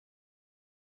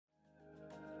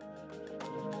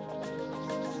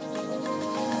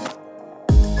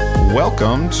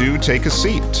Welcome to Take a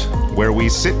Seat, where we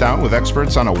sit down with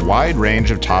experts on a wide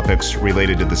range of topics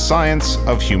related to the science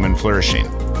of human flourishing.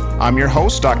 I'm your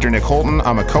host, Dr. Nick Holton.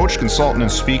 I'm a coach, consultant,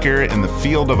 and speaker in the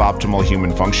field of optimal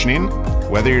human functioning.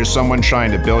 Whether you're someone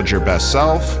trying to build your best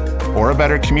self or a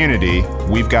better community,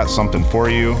 we've got something for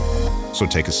you, so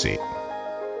take a seat.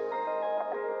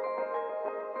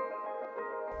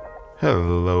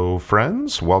 Hello,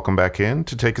 friends. Welcome back in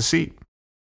to Take a Seat.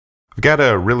 I've got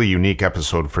a really unique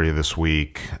episode for you this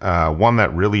week, one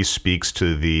that really speaks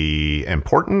to the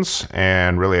importance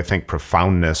and really, I think,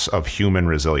 profoundness of human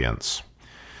resilience.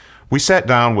 We sat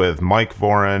down with Mike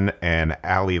Voron and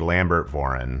Ali Lambert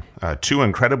Voron, two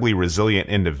incredibly resilient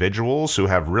individuals who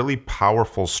have really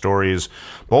powerful stories,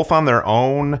 both on their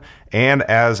own and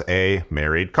as a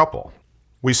married couple.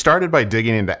 We started by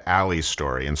digging into Ali's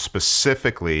story and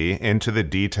specifically into the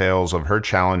details of her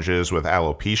challenges with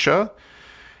alopecia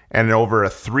and over a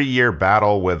 3-year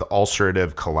battle with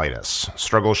ulcerative colitis,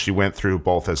 struggles she went through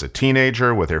both as a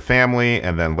teenager with her family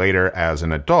and then later as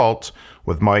an adult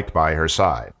with Mike by her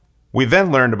side. We then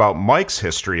learned about Mike's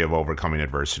history of overcoming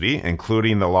adversity,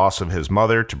 including the loss of his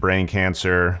mother to brain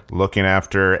cancer, looking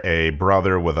after a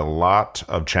brother with a lot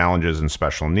of challenges and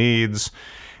special needs,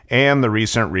 and the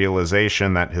recent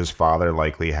realization that his father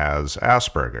likely has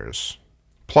Aspergers.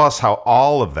 Plus how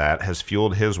all of that has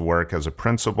fueled his work as a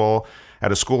principal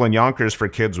at a school in Yonkers for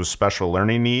kids with special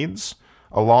learning needs,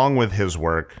 along with his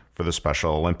work for the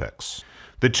Special Olympics.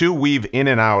 The two weave in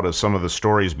and out of some of the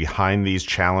stories behind these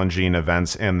challenging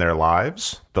events in their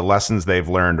lives, the lessons they've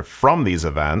learned from these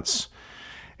events,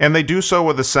 and they do so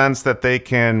with a sense that they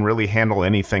can really handle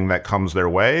anything that comes their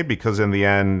way because in the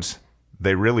end,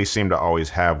 they really seem to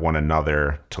always have one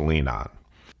another to lean on.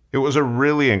 It was a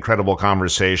really incredible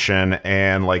conversation,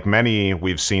 and like many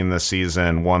we've seen this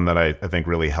season, one that I think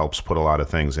really helps put a lot of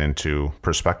things into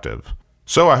perspective.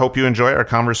 So I hope you enjoy our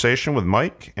conversation with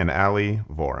Mike and Ali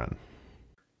Voron.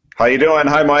 How you doing?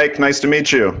 Hi, Mike. Nice to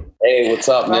meet you. Hey, what's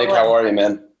up, Nick? How are you,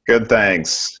 man? Good,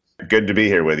 thanks. Good to be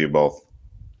here with you both.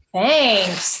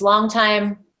 Thanks. Long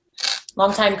time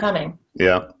coming.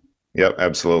 Yeah. Yep,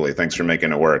 absolutely. Thanks for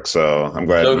making it work. So I'm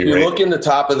glad. So if you look in the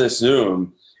top of this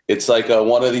Zoom, it's like a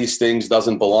one of these things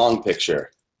doesn't belong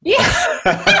picture. Yeah.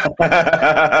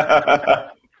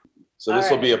 So this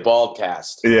will be a bald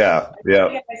cast. Yeah.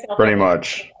 Pretty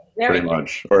much.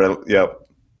 Or, yep.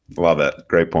 Love it.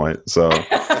 Great point. So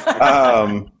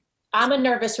I'm a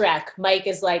nervous wreck. Mike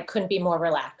is like, couldn't be more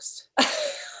relaxed.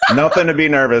 Nothing to be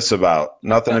nervous about.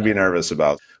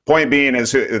 Point being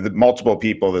is multiple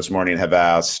people this morning have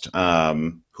asked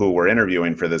who we're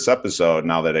interviewing for this episode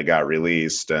now that it got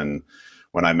released. And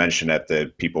when I mentioned it,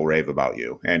 that people rave about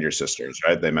you and your sisters,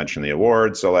 right? They mentioned the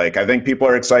award. So like, I think people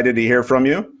are excited to hear from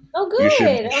you. Oh, good.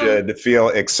 You should feel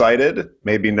excited.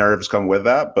 Maybe nerves come with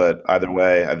that, but either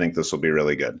way, I think this will be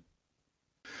really good.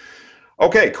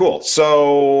 Okay, cool.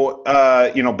 So,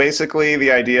 basically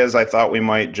the idea is I thought we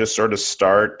might just sort of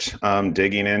start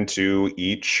digging into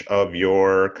each of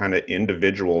your kind of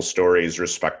individual stories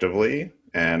respectively.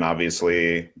 And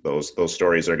obviously those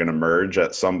stories are going to merge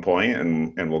at some point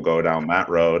and we'll go down that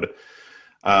road.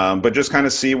 But just kind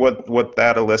of see what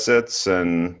that elicits.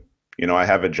 And, I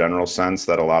have a general sense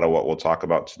that a lot of what we'll talk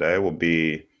about today will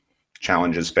be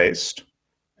challenges faced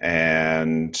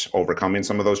and overcoming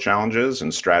some of those challenges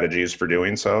and strategies for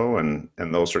doing so and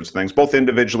those sorts of things, both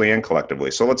individually and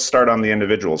collectively. So let's start on the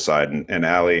individual side. And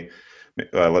Ali,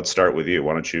 let's start with you.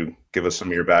 Why don't you give us some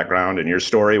of your background and your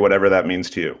story, whatever that means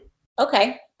to you.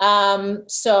 Okay.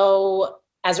 So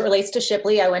as it relates to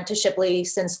Shipley, I went to Shipley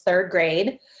since third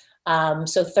grade.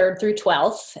 So third through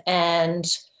 12th. And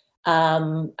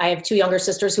I have two younger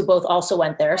sisters who both also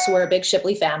went there. So we're a big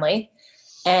Shipley family.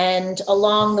 And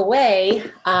along the way,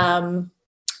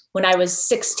 when I was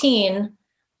 16,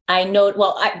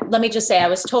 let me just say I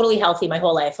was totally healthy my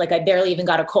whole life. Like I barely even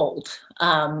got a cold.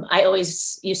 I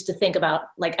always used to think about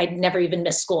like I'd never even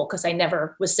missed school because I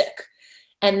never was sick.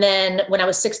 And then when I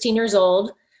was 16 years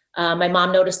old, my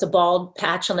mom noticed a bald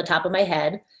patch on the top of my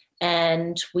head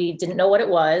and we didn't know what it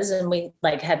was. And we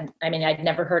I'd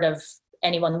never heard of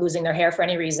anyone losing their hair for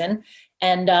any reason.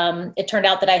 And it turned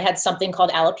out that I had something called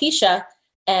alopecia.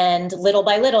 And little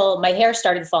by little, my hair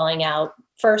started falling out,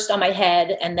 first on my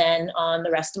head and then on the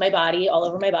rest of my body, all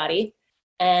over my body.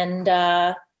 And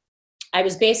I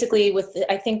was basically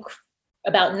I think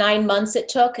about 9 months it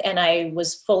took, and I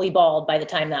was fully bald by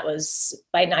 9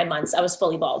 months, I was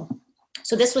fully bald.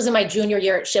 So this was in my junior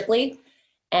year at Shipley.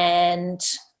 And,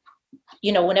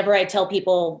 whenever I tell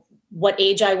people what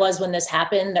age I was when this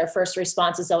happened, their first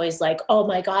response is always like, oh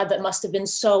my God, that must have been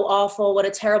so awful. What a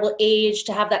terrible age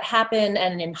to have that happen.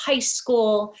 And in high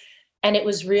school. And it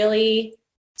was really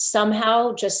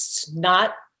somehow just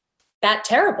not that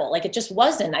terrible. Like, it just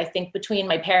wasn't. I think between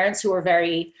my parents, who were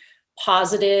very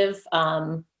positive,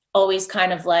 always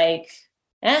kind of like,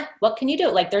 what can you do?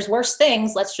 Like, there's worse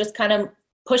things. Let's just kind of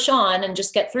push on and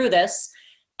just get through this.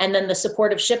 And then the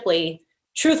support of Shipley,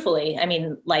 truthfully, I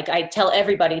mean, like, I tell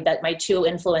everybody that my two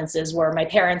influences were my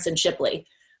parents and Shipley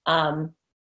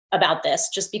about this,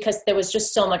 just because there was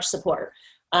just so much support.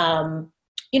 And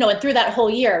through that whole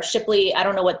year, Shipley, I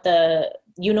don't know what the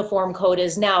uniform code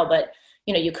is now, but,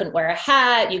 you couldn't wear a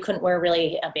hat, you couldn't wear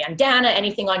really a bandana,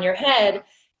 anything on your head.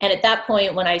 And at that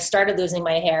point, when I started losing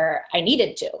my hair, I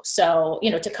needed to. So,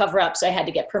 to cover up. So I had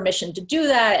to get permission to do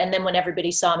that. And then when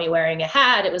everybody saw me wearing a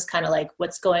hat, it was kind of like,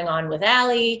 what's going on with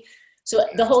Ali? So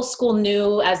the whole school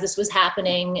knew as this was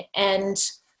happening. And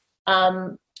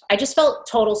I just felt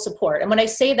total support. And when I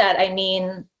say that, I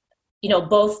mean,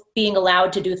 both being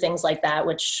allowed to do things like that,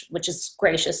 which is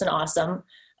gracious and awesome.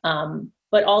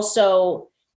 But also,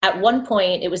 at one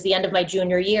point, it was the end of my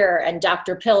junior year, and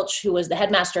Dr. Pilch, who was the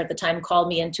headmaster at the time, called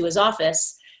me into his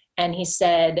office, and he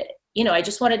said, I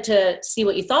just wanted to see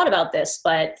what you thought about this,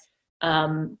 but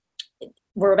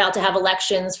we're about to have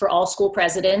elections for all school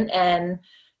president, and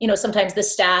sometimes the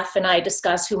staff and I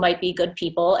discuss who might be good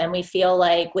people, and we feel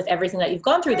like with everything that you've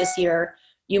gone through this year,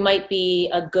 you might be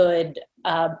a good,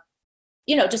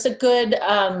 just a good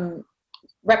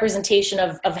representation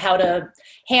of how to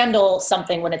handle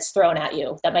something when it's thrown at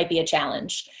you. That might be a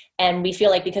challenge. And we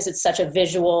feel like because it's such a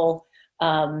visual,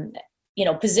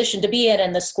 position to be in,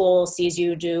 and the school sees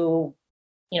you do,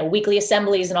 weekly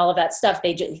assemblies and all of that stuff,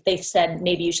 they said,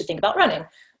 maybe you should think about running.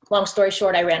 Long story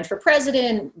short, I ran for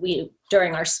president.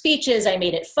 During our speeches, I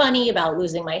made it funny about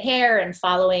losing my hair and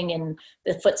following in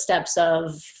the footsteps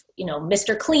of,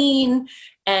 Mr. Clean.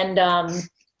 And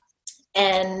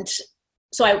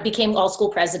so I became all school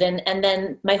president. And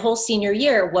then my whole senior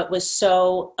year, what was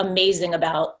so amazing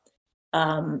about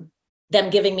them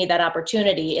giving me that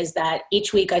opportunity is that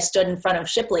each week I stood in front of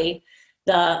Shipley,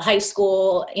 the high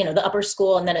school, the upper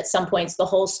school, and then at some points the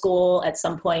whole school, at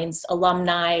some points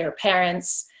alumni or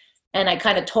parents. And I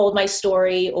kind of told my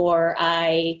story, or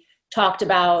I talked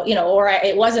about,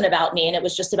 it wasn't about me and it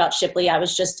was just about Shipley. I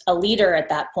was just a leader at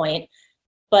that point.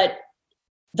 But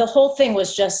the whole thing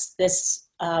was just this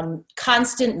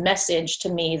constant message to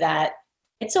me that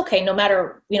it's okay, no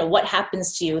matter, what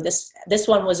happens to you. This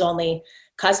one was only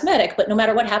cosmetic, but no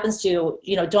matter what happens to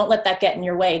you, don't let that get in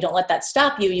your way. Don't let that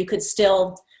stop you. You could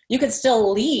still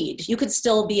lead. You could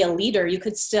still be a leader. You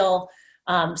could still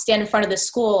stand in front of the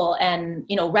school and,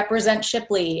 represent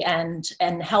Shipley and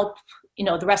help,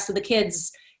 the rest of the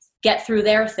kids get through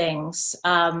their things.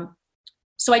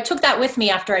 So I took that with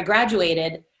me after I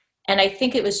graduated. And I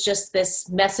think it was just this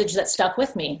message that stuck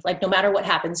with me. Like, no matter what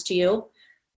happens to you,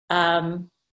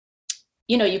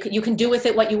 you can do with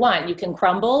it what you want. You can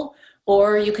crumble,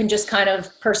 or you can just kind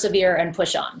of persevere and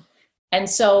push on. And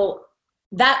so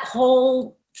that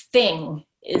whole thing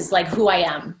is like who I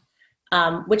am,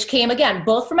 which came again,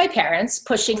 both from my parents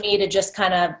pushing me to just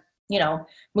kind of,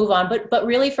 move on, but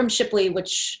really from Shipley,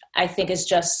 which I think is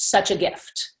just such a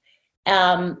gift.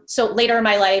 So later in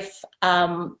my life,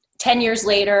 10 years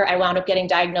later, I wound up getting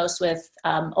diagnosed with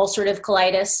ulcerative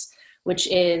colitis, which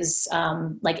is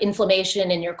like inflammation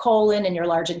in your colon and your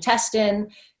large intestine.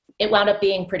 It wound up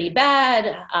being pretty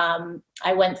bad.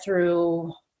 I went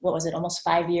through, almost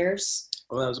 5 years?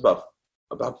 Well, that was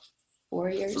about 4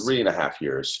 years? 3.5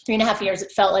 years. 3.5 years.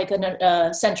 It felt like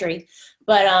a century.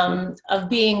 But of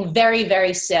being very,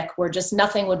 very sick, where just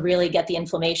nothing would really get the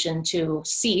inflammation to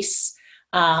cease.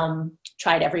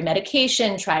 Tried every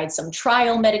medication, tried some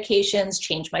trial medications,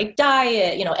 changed my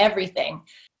diet, everything.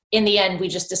 In the end, we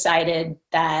just decided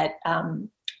that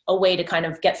a way to kind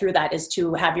of get through that is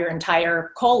to have your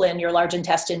entire colon, your large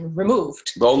intestine,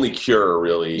 removed. The only cure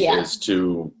really is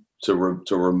to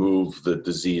remove the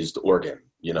diseased organ,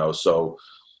 so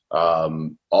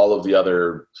all of the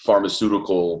other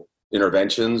pharmaceutical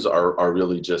interventions are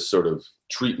really just sort of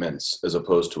treatments as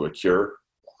opposed to a cure.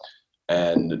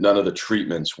 And none of the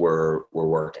treatments were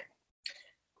working.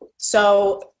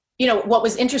 So, what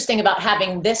was interesting about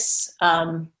having this,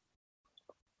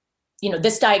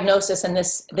 this diagnosis and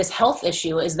this health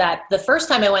issue is that the first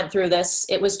time I went through this,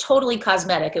 it was totally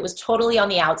cosmetic. It was totally on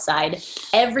the outside.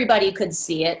 Everybody could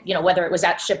see it, whether it was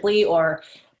at Shipley or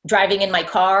driving in my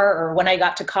car or when I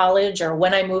got to college or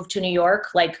when I moved to New York.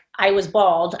 Like, I was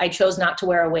bald. I chose not to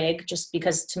wear a wig just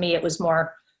because to me it was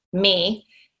more me.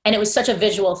 And it was such a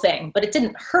visual thing, but it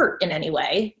didn't hurt in any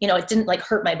way. It didn't like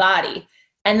hurt my body.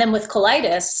 And then with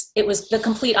colitis, it was the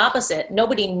complete opposite.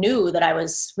 Nobody knew that I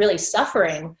was really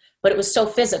suffering, but it was so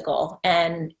physical.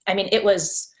 And I mean, it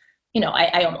was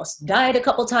I almost died a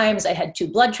couple times. I had 2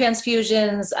 blood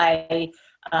transfusions. I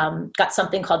got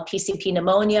something called PCP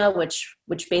pneumonia, which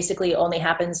basically only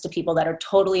happens to people that are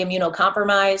totally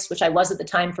immunocompromised, which I was at the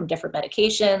time from different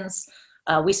medications.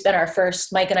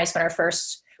 Mike and I spent our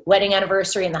first wedding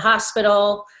anniversary in the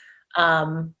hospital.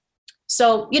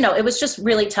 So, it was just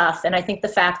really tough. And I think the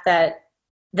fact that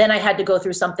then I had to go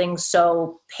through something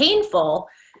so painful,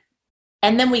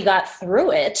 and then we got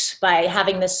through it by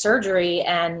having this surgery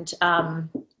and,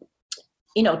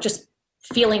 just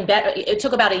feeling better. It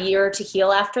took about a year to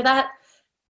heal after that.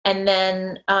 And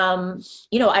then,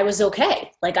 I was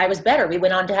okay. Like, I was better. We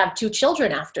went on to have 2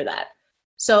 children after that.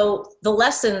 So the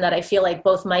lesson that I feel like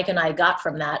both Mike and I got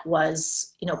from that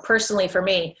was, personally for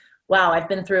me, wow, I've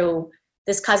been through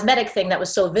this cosmetic thing that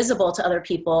was so visible to other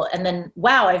people. And then,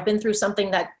 wow, I've been through something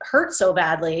that hurt so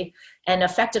badly and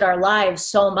affected our lives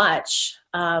so much.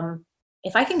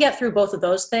 If I can get through both of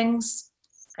those things,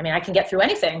 I can get through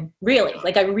anything, really.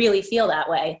 Like, I really feel that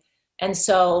way. And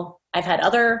so I've had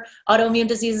other autoimmune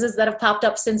diseases that have popped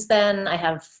up since then. I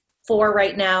have 4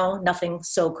 right now, nothing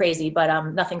so crazy, but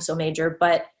nothing so major.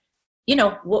 But,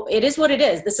 it is what it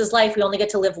is. This is life. We only get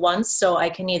to live once. So I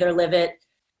can either live it,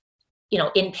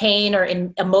 in pain or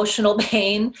in emotional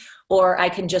pain, or I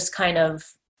can just kind of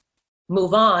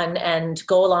move on and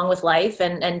go along with life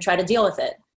and try to deal with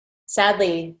it.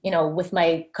 Sadly, with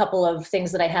my couple of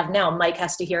things that I have now, Mike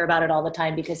has to hear about it all the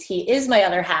time because he is my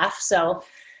other half. So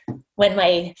when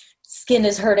my skin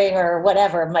is hurting or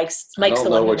whatever, Mike's the one who knows. I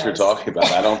don't know what you're talking about.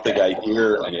 I don't think I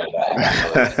hear any of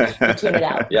that. Tune it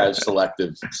out. Yeah,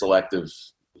 selective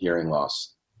hearing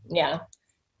loss. Yeah.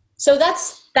 So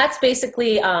that's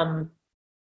basically, I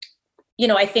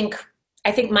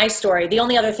think my story. The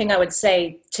only other thing I would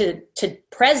say to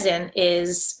present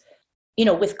is,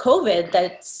 with COVID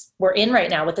that we're in right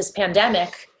now with this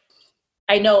pandemic,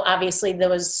 I know obviously there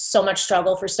was so much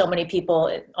struggle for so many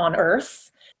people on Earth.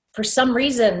 For some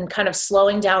reason, kind of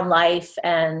slowing down life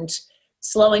and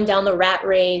slowing down the rat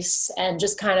race and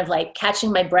just kind of like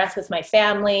catching my breath with my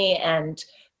family and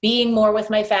being more with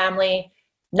my family,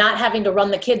 not having to run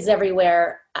the kids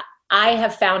everywhere. I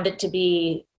have found it to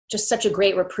be just such a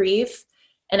great reprieve.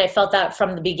 And I felt that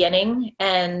from the beginning.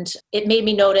 And it made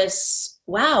me notice,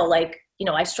 wow,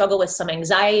 I struggle with some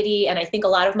anxiety. And I think a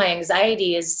lot of my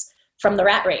anxiety is from the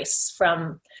rat race,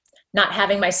 from not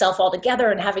having myself all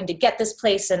together and having to get this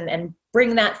place and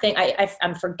bring that thing.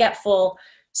 I'm forgetful.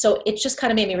 So it just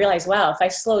kind of made me realize, wow, if I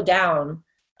slow down,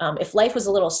 if life was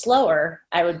a little slower,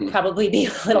 I would probably be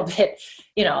a little bit,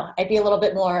 I'd be a little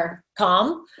bit more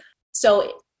calm.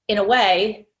 So in a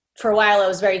way, for a while, I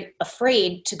was very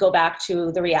afraid to go back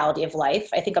to the reality of life.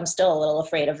 I think I'm still a little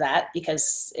afraid of that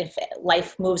because if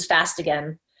life moves fast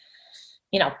again,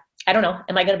 I don't know,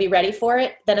 am I going to be ready for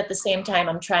it? Then at the same time,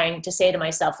 I'm trying to say to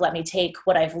myself, let me take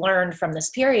what I've learned from this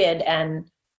period and,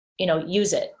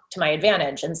 use it to my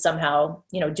advantage and somehow,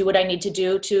 do what I need to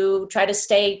do to try to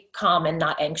stay calm and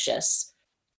not anxious.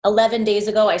 11 days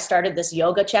ago, I started this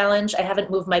yoga challenge. I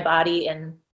haven't moved my body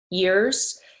in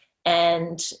years.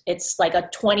 And it's like a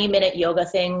 20-minute yoga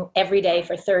thing every day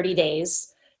for 30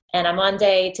 days. And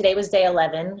today was day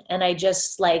 11. And I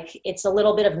just it's a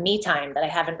little bit of me time that I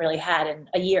haven't really had in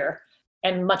a year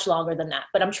and much longer than that.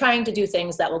 But I'm trying to do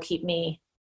things that will keep me,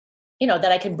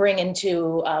 that I can bring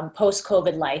into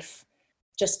post-COVID life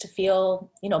just to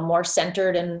feel, more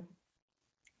centered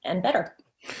and better.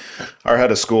 Our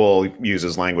head of school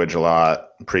uses language a lot.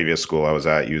 Previous school I was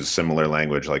at used similar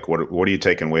language. Like, what are you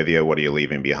taking with you? What are you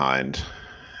leaving behind?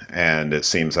 And it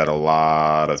seems that a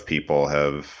lot of people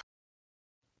have,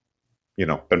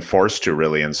 been forced to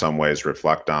really in some ways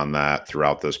reflect on that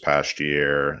throughout this past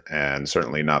year. And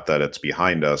certainly not that it's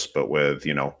behind us, but with,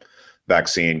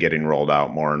 vaccine getting rolled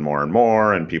out more and more and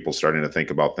more, and people starting to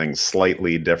think about things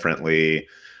slightly differently.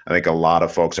 I think a lot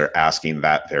of folks are asking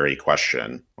that very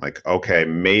question. Like, okay,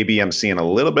 maybe I'm seeing a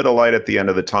little bit of light at the end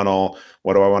of the tunnel.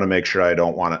 What do I want to make sure I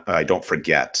don't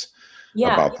forget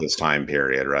about this time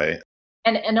period, right?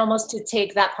 And almost to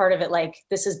take that part of it, like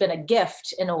this has been a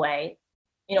gift in a way.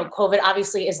 COVID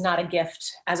obviously is not a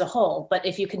gift as a whole, but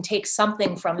if you can take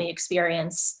something from the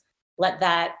experience, let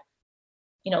that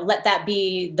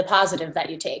be the positive that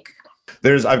you take.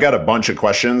 I've got a bunch of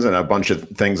questions and a bunch of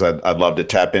things I'd love to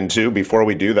tap into. Before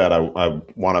we do that, I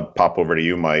want to pop over to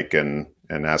you, Mike, and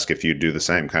ask if you do the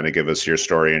same. Kind of give us your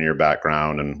story and your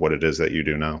background and what it is that you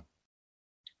do now.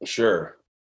 Sure.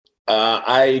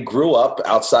 I grew up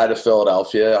outside of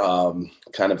Philadelphia,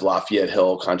 kind of Lafayette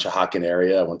Hill, Conshohocken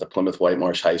area. I went to Plymouth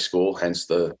Whitemarsh High School, hence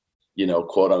the,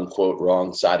 quote unquote,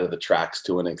 wrong side of the tracks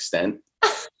to an extent.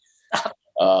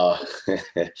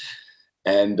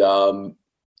 And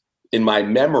in my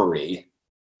memory,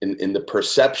 in the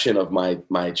perception of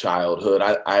my childhood,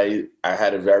 I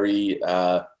had a very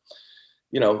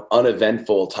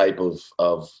uneventful type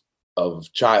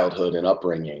of childhood and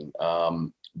upbringing.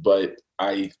 But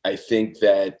I think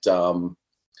that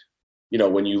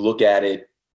when you look at it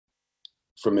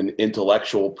from an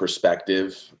intellectual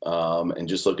perspective, and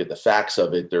just look at the facts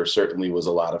of it, there certainly was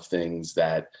a lot of things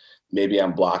that maybe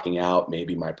I'm blocking out.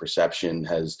 Maybe my perception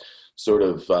has sort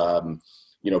of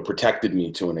protected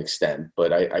me to an extent.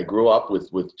 But I grew up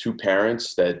with two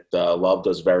parents that loved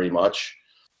us very much.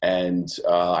 And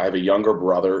I have a younger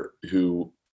brother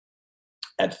who,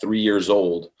 at 3 years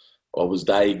old, was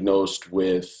diagnosed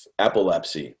with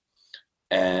epilepsy.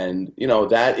 And,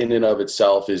 that in and of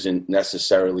itself isn't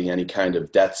necessarily any kind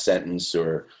of death sentence,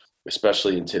 or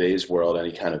especially in today's world,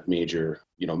 any kind of major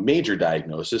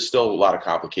diagnosis. Still a lot of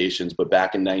complications, but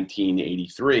back in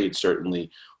 1983, it certainly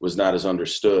was not as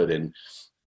understood. And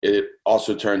it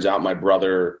also turns out my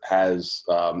brother has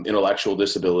intellectual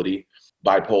disability,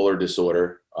 bipolar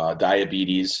disorder,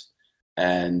 diabetes,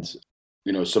 and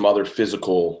some other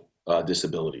physical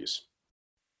disabilities.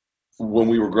 When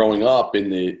we were growing up in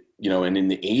the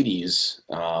 80s,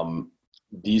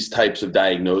 these types of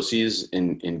diagnoses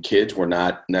in kids were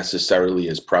not necessarily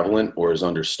as prevalent or as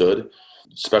understood.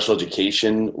 Special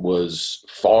education was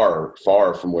far,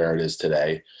 far from where it is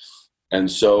today. And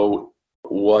so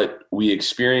what we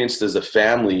experienced as a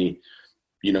family,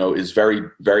 is very,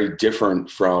 very different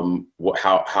from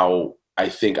how I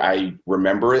think I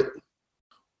remember it.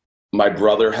 My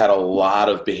brother had a lot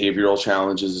of behavioral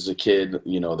challenges as a kid.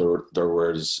 There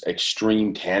was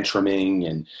extreme tantruming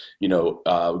and,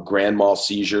 grand mal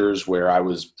seizures where I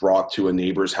was brought to a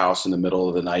neighbor's house in the middle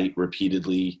of the night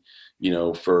repeatedly,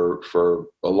 for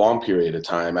a long period of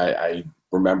time. I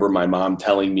remember my mom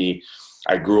telling me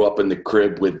I grew up in the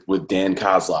crib with Dan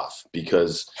Kozlov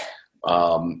because,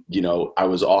 I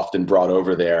was often brought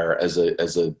over there as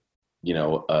a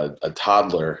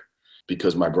toddler,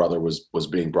 because my brother was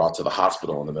being brought to the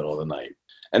hospital in the middle of the night.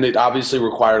 And it obviously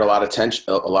required a lot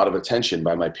of attention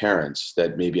by my parents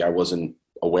that maybe I wasn't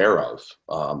aware of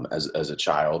as a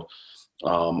child.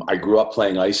 I grew up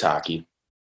playing ice hockey,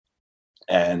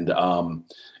 and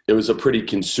it was a pretty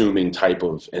consuming type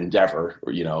of endeavor.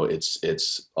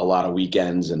 It's a lot of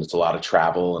weekends, and it's a lot of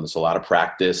travel, and it's a lot of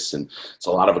practice, and it's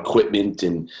a lot of equipment.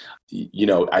 And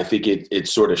I think it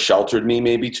sort of sheltered me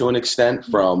maybe to an extent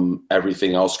from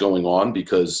everything else going on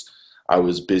because I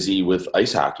was busy with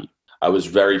ice hockey. I was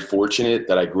very fortunate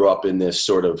that I grew up in this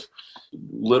sort of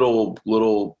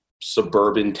little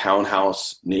suburban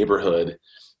townhouse neighborhood,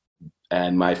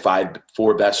 and my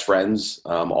four best friends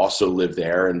also lived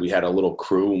there, and we had a little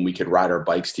crew, and we could ride our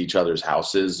bikes to each other's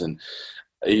houses. And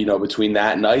between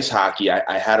that and ice hockey,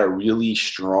 I had a really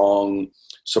strong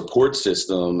support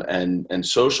system and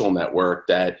social network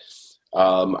that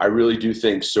I really do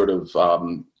think sort of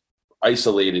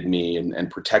isolated me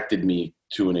and protected me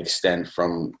to an extent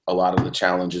from a lot of the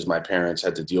challenges my parents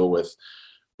had to deal with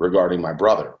regarding my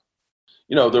brother.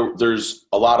 There's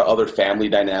a lot of other family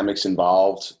dynamics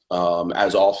involved,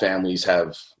 as all families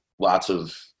have lots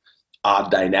of odd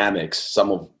dynamics,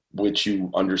 some of which you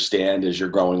understand as you're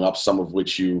growing up, some of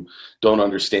which you don't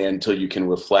understand until you can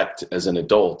reflect as an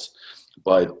adult.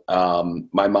 But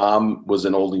my mom was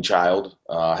an only child.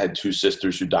 I had two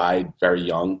sisters who died very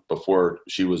young before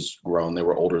she was grown. They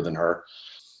were older than her.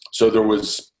 So there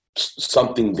was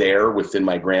something there within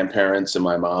my grandparents and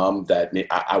my mom that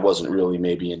I wasn't really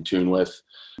maybe in tune with.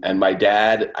 And my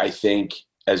dad, I think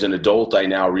as an adult, I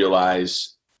now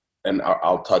realize, and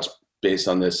I'll touch base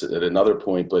on this at another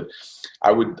point, but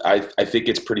I think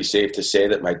it's pretty safe to say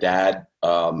that my dad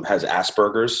has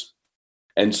Aspergers.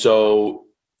 And so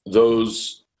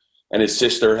and his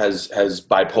sister has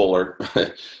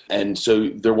bipolar. And so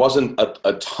there wasn't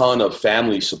a ton of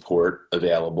family support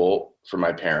available for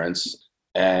my parents.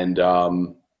 And,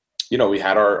 we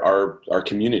had our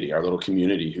community, our little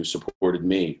community who supported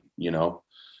me,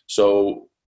 So,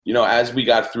 as we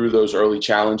got through those early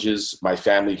challenges, my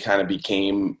family kind of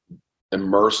became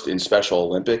immersed in Special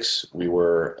Olympics.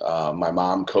 My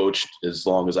mom coached as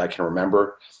long as I can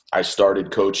remember. I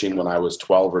started coaching when I was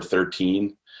 12 or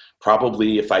 13.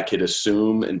 Probably, if I could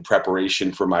assume, in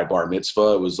preparation for my bar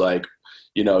mitzvah, it was like,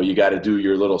 you got to do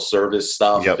your little service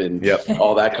stuff and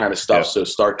all that kind of stuff. So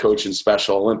start coaching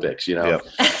Special Olympics,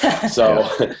 So,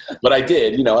 but I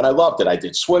did, and I loved it. I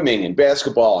did swimming and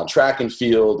basketball and track and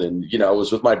field, and, it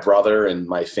was with my brother and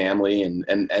my family.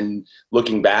 And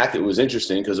looking back, it was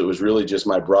interesting because it was really just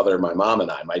my brother, my mom, and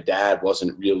I. My dad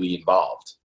wasn't really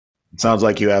involved. It sounds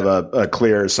like you have a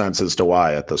clear sense as to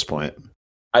why at this point.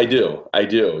 I do.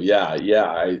 Yeah.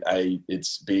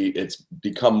 It's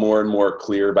become more and more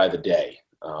clear by the day.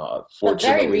 Fortunately,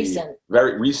 very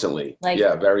recently.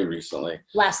 Very recently.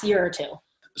 Last year or two.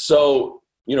 So,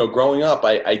 growing up,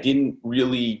 I didn't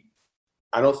really,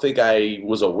 I don't think I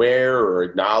was aware or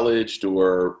acknowledged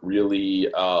or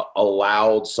really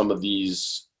allowed some of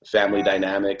these family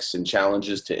dynamics and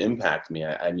challenges to impact me.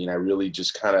 I mean, I really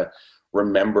just kind of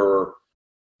remember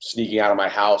sneaking out of my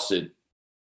house at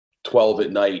 12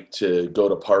 at night to go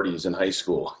to parties in high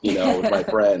school, with my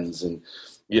friends, and,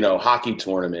 hockey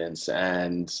tournaments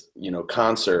and,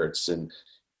 concerts. And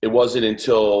it wasn't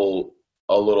until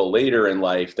a little later in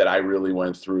life that I really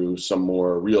went through some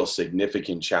more real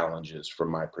significant challenges from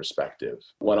my perspective.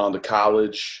 Went on to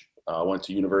college, went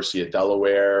to University of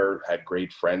Delaware, had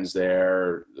great friends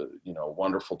there,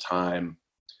 wonderful time.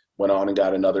 Went on and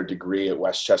got another degree at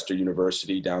Westchester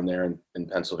University down there in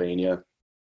Pennsylvania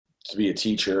to be a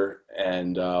teacher,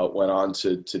 and went on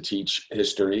to teach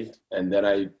history. And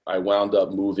then I wound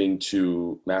up moving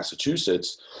to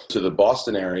Massachusetts, to the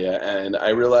Boston area, and I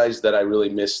realized that I really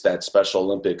missed that Special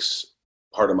Olympics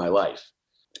part of my life.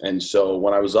 And so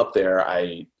when I was up there,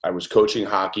 I was coaching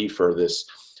hockey for this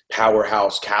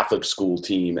powerhouse Catholic school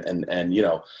team, and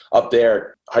up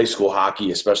there, high school hockey,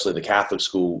 especially the Catholic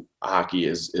school hockey,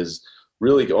 is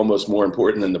really almost more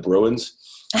important than the Bruins.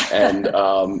 And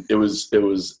it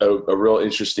was a real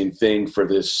interesting thing for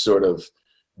this sort of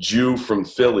Jew from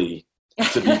Philly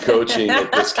to be coaching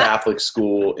at this Catholic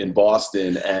school in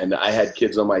Boston. And I had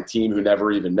kids on my team who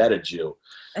never even met a Jew.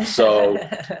 So,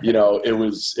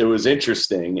 it was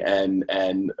interesting and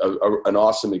an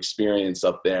awesome experience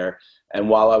up there. And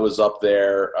while I was up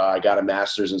there, I got a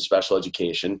master's in special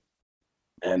education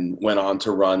and went on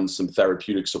to run some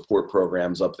therapeutic support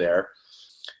programs up there.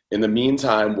 In the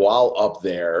meantime, while up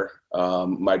there,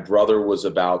 my brother was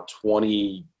about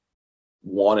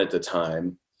 21 at the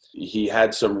time. He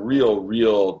had some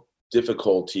real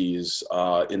difficulties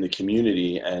in the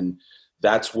community, and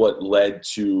that's what led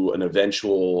to an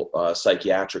eventual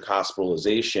psychiatric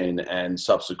hospitalization and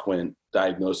subsequent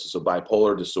diagnosis of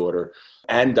bipolar disorder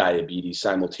and diabetes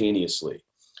simultaneously.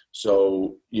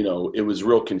 So, it was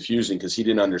real confusing because he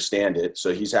didn't understand it.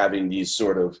 So he's having these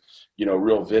sort of,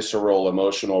 real visceral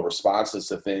emotional responses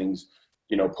to things.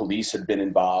 Police had been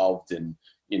involved, and,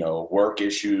 work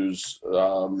issues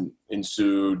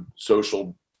ensued,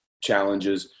 social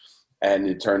challenges. And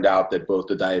it turned out that both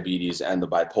the diabetes and the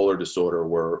bipolar disorder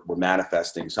were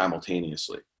manifesting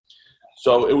simultaneously.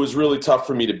 So it was really tough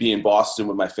for me to be in Boston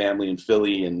with my family in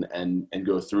Philly and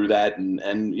go through that.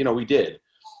 And we did.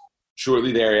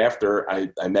 Shortly thereafter,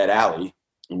 I met Ali,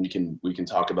 and we can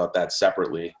talk about that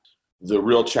separately. The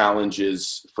real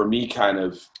challenges for me, kind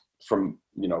of from,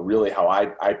 really how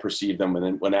I perceive them. And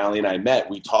then when Ali and I met,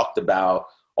 we talked about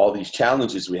all these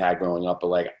challenges we had growing up,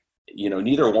 but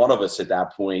neither one of us at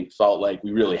that point felt like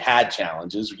we really had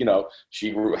challenges. She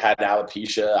had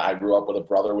alopecia. I grew up with a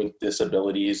brother with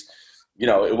disabilities.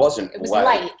 It wasn't. It was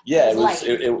light. Yeah, it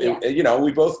was.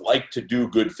 We both like to do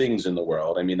good things in the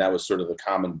world. I mean, that was sort of the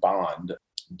common bond.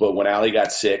 But when Ali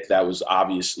got sick, that was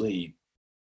obviously,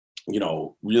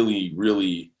 really,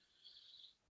 really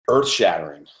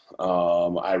earth-shattering.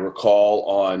 I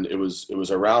recall it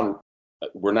was around.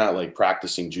 We're not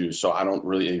practicing Jews, so I don't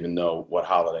really even know what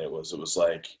holiday it was. It was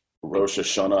Rosh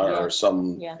Hashanah or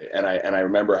some. Yeah. And I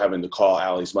remember having to call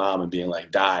Ali's mom and being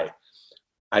like, "Di,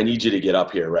 I need you to get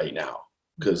up here right now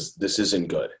because this isn't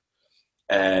good."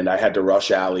 And I had to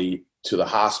rush Ali to the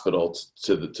hospital,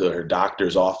 to her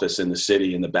doctor's office in the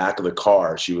city. In the back of the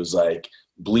car, she was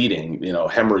bleeding,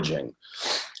 hemorrhaging,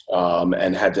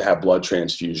 and had to have blood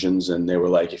transfusions. And they were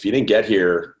like, "If you didn't get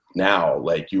here now,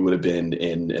 you would have been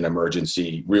in an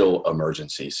real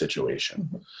emergency situation."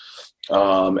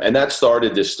 Mm-hmm. And that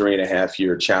started this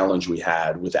 3.5-year challenge we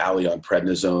had with Ali on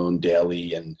prednisone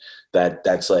daily. And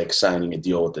that's like signing a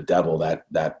deal with the devil,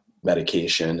 that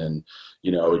medication. And,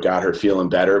 it got her feeling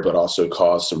better, but also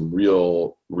caused some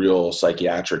real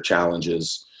psychiatric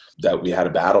challenges that we had to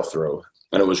battle through.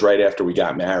 And it was right after we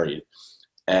got married.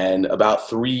 And about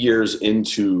 3 years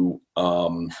into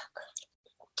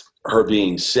her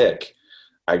being sick,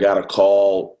 I got a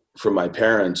call from my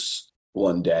parents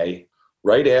one day,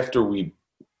 right after we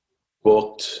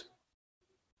booked.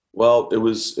 Well, it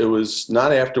was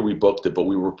not after we booked it, but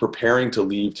we were preparing to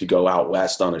leave to go out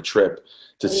west on a trip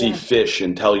to see fish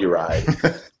in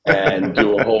Telluride and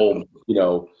do a whole,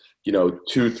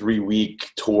 2-3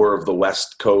 week tour of the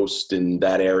West Coast and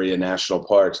that area, national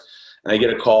parks. And I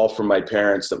get a call from my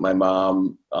parents that my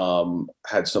mom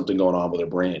had something going on with her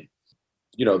brain.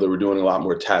 They were doing a lot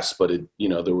more tests, but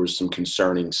there were some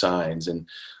concerning signs. And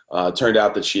Turned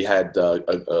out that she had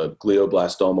a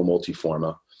glioblastoma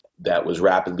multiforme that was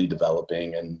rapidly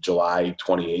developing. And July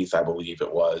 28th, I believe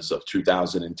it was, of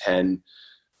 2010,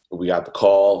 we got the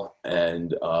call.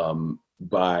 And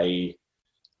by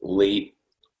late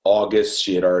August,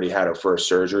 she had already had her first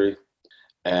surgery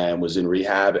and was in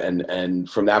rehab. And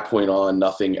from that point on,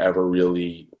 nothing ever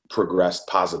really progressed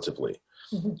positively.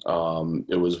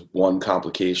 It was one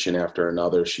complication after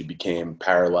another. She became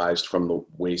paralyzed from the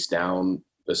waist down,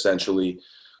 essentially.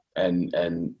 And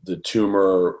the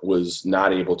tumor was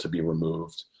not able to be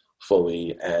removed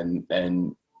fully. And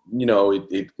you know,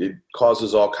 it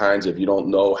causes all kinds of, you don't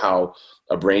know how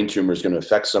a brain tumor is going to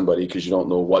affect somebody because you don't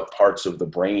know what parts of the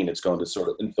brain it's going to sort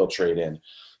of infiltrate in.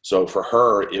 So for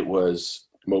her, it was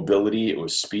mobility, it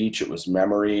was speech, it was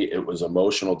memory, it was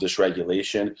emotional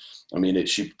dysregulation. I mean,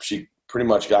 she pretty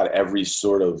much got every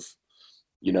sort of,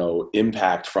 you know,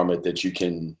 impact from it that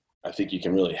I think you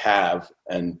can really have.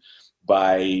 And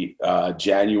by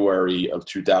January of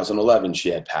 2011, she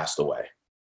had passed away.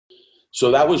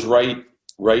 So that was right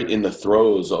in the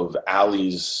throes of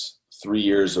Ali's 3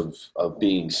 years of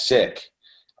being sick.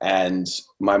 And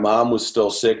my mom was still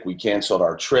sick. We canceled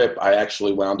our trip. I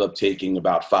actually wound up taking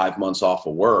about 5 months off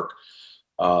of work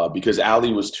because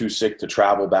Ali was too sick to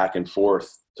travel back and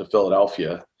forth to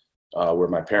Philadelphia, where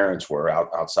my parents were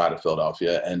outside of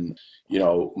Philadelphia. And, you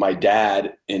know, my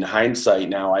dad, in hindsight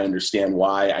now, I understand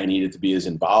why I needed to be as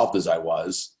involved as I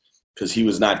was, because he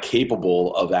was not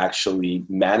capable of actually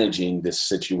managing this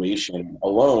situation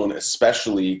alone,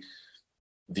 especially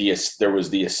there was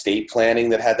the estate planning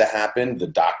that had to happen, the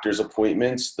doctor's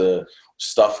appointments, the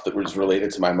stuff that was related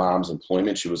to my mom's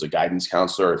employment. She was a guidance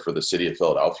counselor for the city of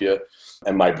Philadelphia,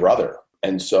 and my brother.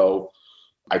 And so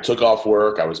I took off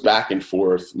work. I was back and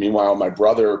forth. Meanwhile, my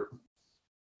brother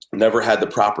never had the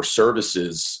proper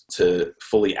services to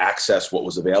fully access what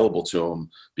was available to him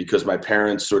because my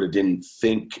parents sort of didn't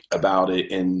think about it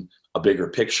in a bigger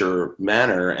picture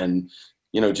manner and,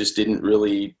 you know, just didn't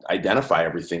really identify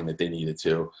everything that they needed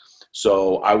to.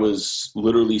 So I was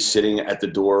literally sitting at the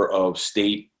door of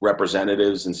state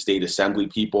representatives and state assembly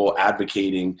people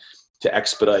advocating to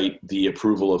expedite the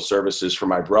approval of services for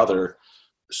my brother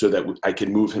so that I could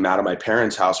move him out of my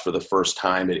parents' house for the first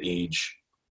time at age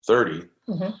 30.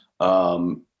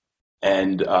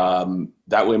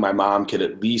 That way my mom could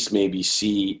at least maybe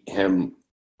see him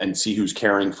and see who's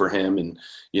caring for him and,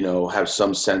 you know, have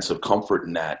some sense of comfort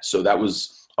in that. So that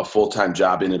was a full-time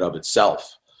job in and of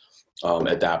itself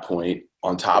at that point,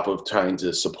 on top of trying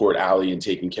to support Ali and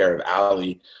taking care of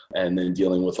Ali and then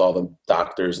dealing with all the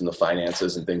doctors and the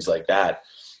finances and things like that.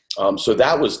 So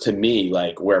that was, to me,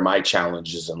 like where my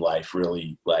challenges in life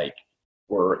really like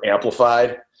were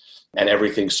amplified, and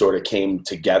everything sort of came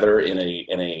together in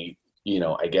a you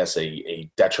know, I guess a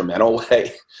detrimental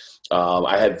way.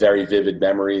 I had very vivid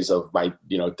memories of I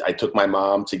took my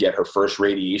mom to get her first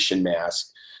radiation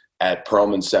mask at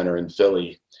Perelman Center in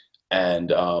Philly,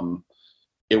 and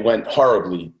it went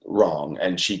horribly wrong,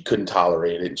 and she couldn't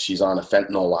tolerate it. She's on a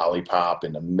fentanyl lollipop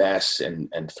and a mess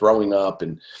and throwing up,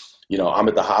 and you know, I'm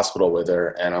at the hospital with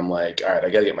her, and I'm like, all right, I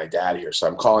got to get my dad here. So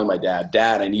I'm calling my dad.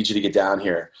 Dad, I need you to get down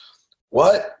here.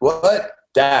 What?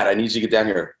 Dad, I need you to get down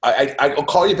here. I'll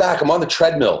call you back. I'm on the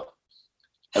treadmill.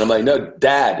 And I'm like, no,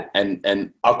 Dad,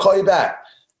 and I'll call you back.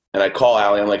 And I call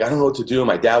Ali. I'm like, I don't know what to do.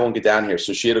 My dad won't get down here.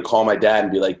 So she had to call my dad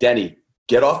and be like, Denny,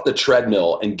 get off the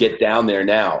treadmill and get down there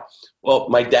now. Well,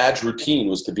 my dad's routine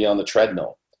was to be on the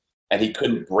treadmill, and he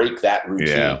couldn't break that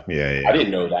routine. Yeah. I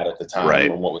didn't know that at the time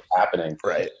and what was happening.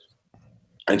 Right.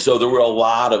 And so there were a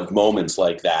lot of moments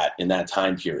like that in that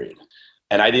time period.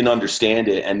 And I didn't understand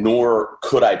it, and nor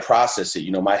could I process it.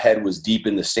 You know, my head was deep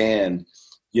in the sand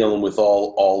dealing with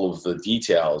all of the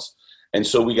details. And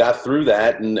so we got through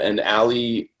that, and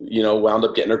Ali, you know, wound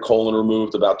up getting her colon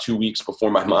removed about 2 weeks before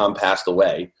my mom passed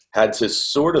away. Had to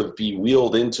sort of be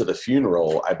wheeled into the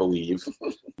funeral, I believe,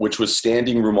 which was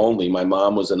standing room only. My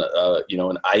mom was an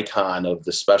icon of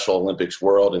the Special Olympics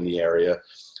world in the area.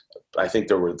 I think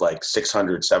there were like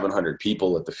 600, 700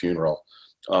 people at the funeral.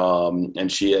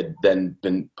 And she had then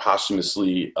been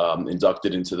posthumously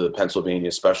inducted into the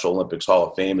Pennsylvania Special Olympics Hall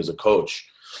of Fame as a coach,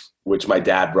 which my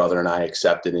dad, brother, and I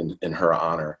accepted in her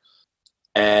honor.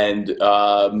 And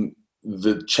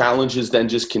the challenges then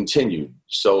just continued.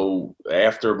 So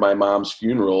after my mom's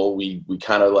funeral, we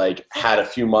kind of like had a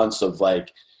few months of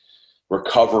like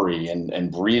recovery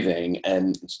and breathing.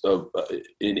 And so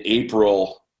in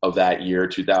April of that year,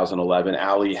 2011,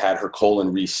 Ali had her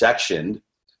colon resectioned.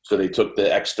 So they took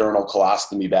the external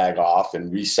colostomy bag off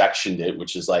and resectioned it,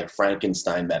 which is like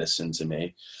Frankenstein medicine to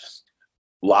me.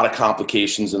 A lot of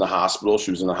complications in the hospital.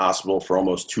 She was in the hospital for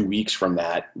almost 2 weeks from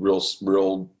that.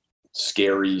 Real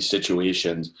scary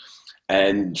situations.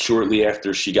 And shortly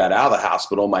after she got out of the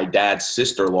hospital, my dad's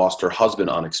sister lost her husband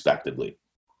unexpectedly.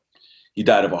 He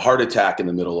died of a heart attack in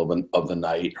the middle of the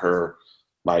night.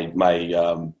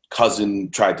 My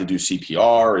cousin tried to do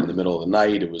CPR in the middle of the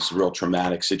night. It was a real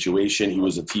traumatic situation. He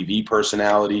was a TV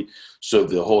personality, so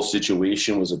the whole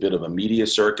situation was a bit of a media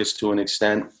circus to an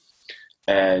extent.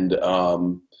 And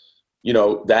that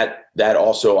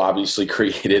also obviously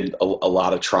created a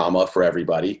lot of trauma for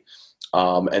everybody.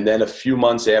 And then a few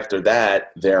months after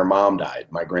that, their mom died,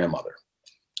 my grandmother.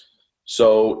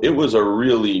 So it was a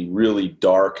really, really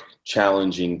dark,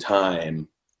 challenging time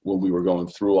when we were going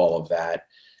through all of that.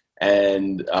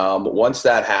 And once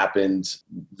that happened,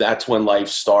 that's when life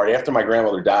started. After my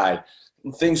grandmother died,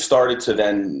 things started to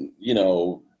then,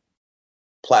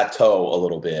 plateau a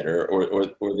little bit, or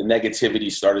the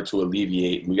negativity started to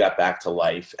alleviate, and we got back to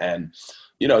life. And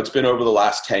it's been over the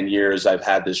last 10 years, I've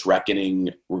had this reckoning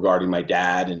regarding my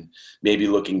dad, and maybe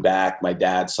looking back, my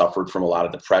dad suffered from a lot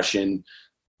of depression,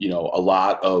 a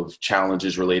lot of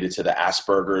challenges related to the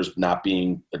Aspergers not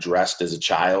being addressed as a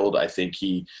child. I think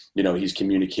he's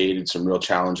communicated some real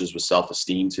challenges with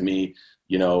self-esteem to me,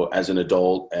 as an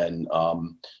adult, and,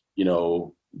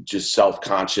 just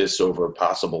self-conscious over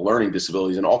possible learning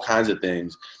disabilities and all kinds of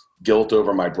things, guilt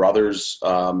over my brother's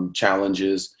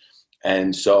challenges.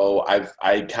 And so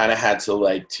I kind of had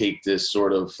to take this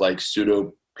sort of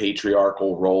pseudo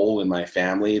patriarchal role in my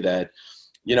family that,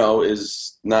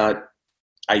 is not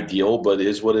ideal, but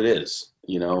is what it is,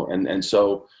 and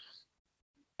so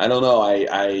I don't know.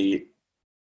 I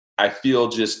feel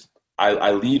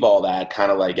I leave all that kind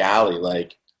of like Ali,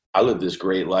 I live this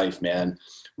great life, man.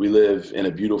 We live in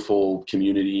a beautiful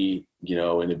community,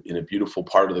 in a beautiful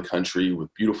part of the country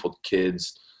with beautiful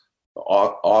kids,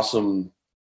 awesome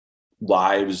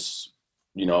lives,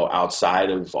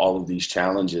 outside of all of these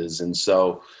challenges. And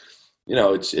so,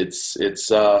 it's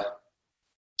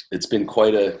been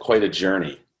quite a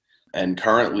journey. And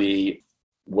currently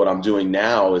what I'm doing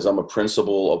now is I'm a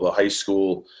principal of a high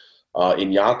school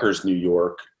in Yonkers, New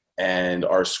York. And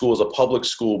our school is a public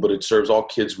school, but it serves all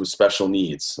kids with special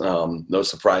needs. No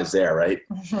surprise there, right?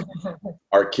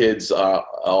 Our kids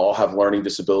all have learning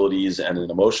disabilities and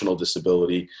an emotional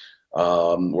disability.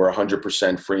 We're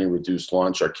 100% free and reduced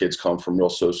lunch. Our kids come from real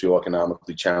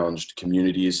socioeconomically challenged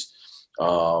communities,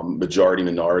 majority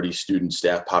minority student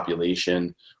staff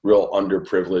population, real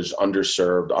underprivileged,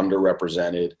 underserved,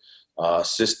 underrepresented,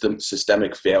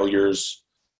 systemic failures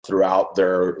throughout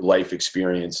their life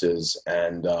experiences.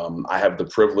 And I have the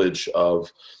privilege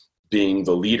of being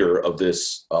the leader of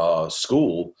this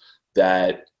school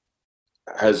that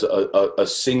has a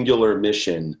singular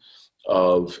mission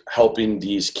of helping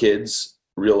these kids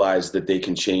realize that they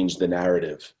can change the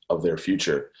narrative of their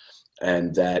future,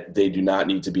 and that they do not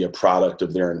need to be a product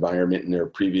of their environment and their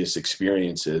previous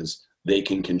experiences. They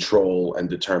can control and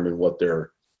determine what their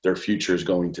future is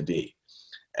going to be.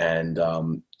 And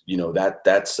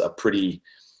that's a pretty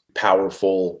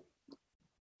powerful,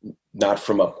 not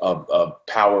from a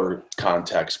power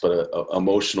context, but a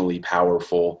emotionally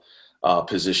powerful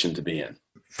position to be in.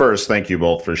 First, thank you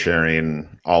both for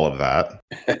sharing all of that.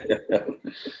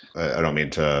 I don't mean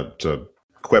to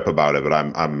quip about it, but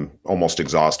I'm almost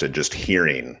exhausted just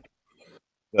hearing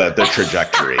the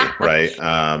trajectory, right?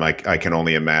 I can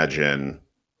only imagine,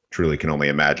 truly can only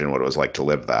imagine what it was like to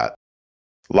live that.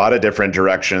 A lot of different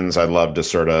directions I'd love to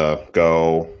sort of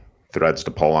go, threads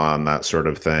to pull on, that sort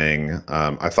of thing.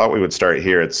 I thought we would start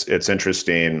here. It's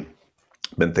interesting.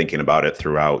 Been thinking about it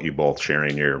throughout, you both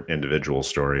sharing your individual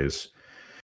stories.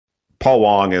 Paul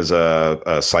Wong is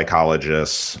a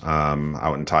psychologist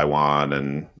out in Taiwan,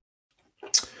 and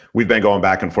we've been going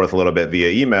back and forth a little bit via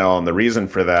email. And the reason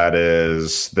for that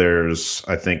is there's,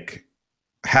 I think,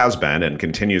 has been and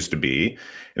continues to be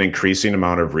an increasing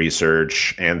amount of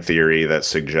research and theory that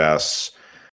suggests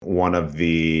one of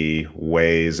the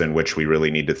ways in which we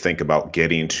really need to think about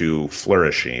getting to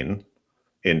flourishing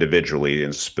individually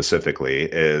and specifically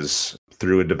is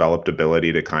through a developed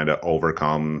ability to kind of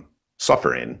overcome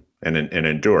suffering and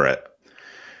endure it.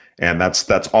 And that's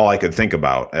all I could think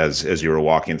about as you were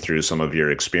walking through some of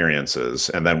your experiences.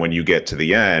 And then when you get to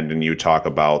the end and you talk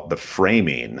about the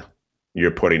framing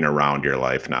you're putting around your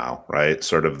life now, right?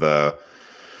 Sort of the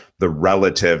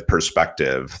relative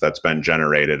perspective that's been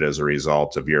generated as a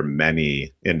result of your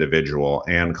many individual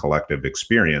and collective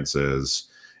experiences,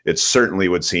 it certainly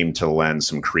would seem to lend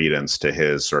some credence to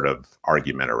his sort of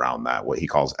argument around that, what he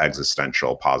calls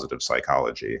existential positive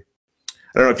psychology.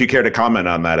 I don't know if you care to comment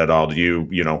on that at all. Do you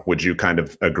would you kind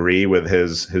of agree with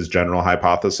his general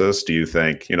hypothesis? Do you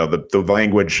think, the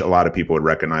language a lot of people would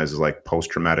recognize is like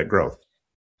post-traumatic growth?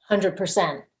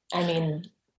 100%. I mean,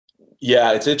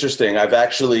 yeah, it's interesting. I've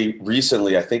actually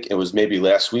recently, I think it was maybe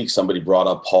last week, somebody brought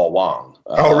up Paul Wong.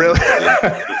 Oh, really?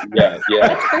 Yeah.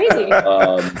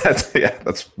 That's crazy.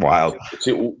 That's wild.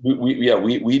 So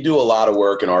we do a lot of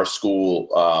work in our school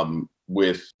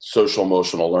with social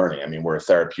emotional learning. I mean, we're a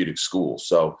therapeutic school.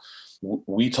 So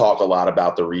we talk a lot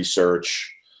about the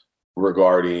research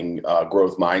regarding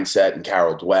growth mindset, and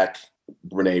Carol Dweck,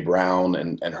 Brene Brown,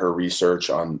 and her research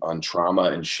on trauma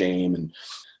and shame. And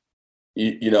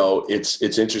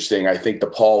it's interesting. I think the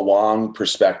Paul Wong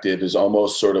perspective is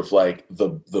almost sort of like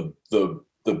the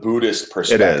Buddhist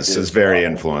perspective. It is. It's very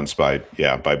influenced by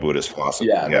Buddhist philosophy.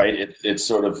 Yeah, right. It's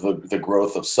sort of the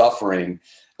growth of suffering.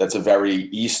 That's a very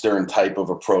Eastern type of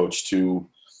approach to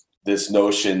this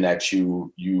notion that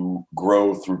you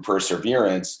grow through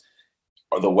perseverance.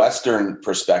 Or the Western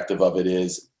perspective of it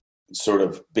is sort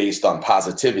of based on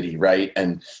positivity, right?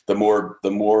 And the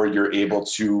more you're able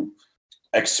to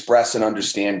express and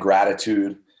understand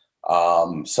gratitude,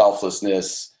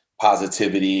 selflessness,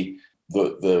 positivity,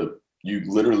 you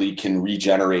literally can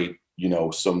regenerate,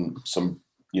 some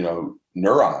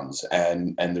neurons,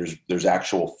 and there's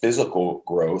actual physical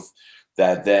growth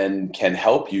that then can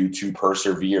help you to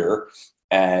persevere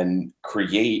and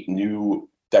create new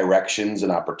directions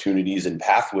and opportunities and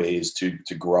pathways to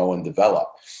grow and develop.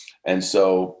 And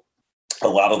so a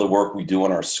lot of the work we do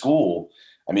in our school,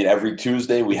 I mean, every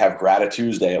Tuesday we have Gratitude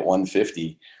Tuesday at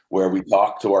 1:50, where we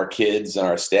talk to our kids and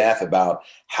our staff about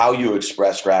how you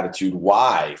express gratitude,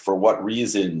 why, for what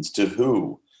reasons, to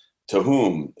whom.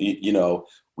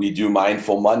 We do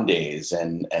Mindful Mondays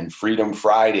and Freedom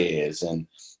Fridays. And,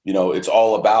 it's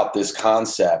all about this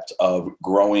concept of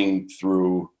growing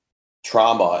through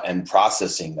trauma and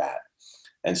processing that.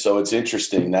 And so it's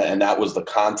interesting that was the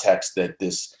context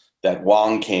that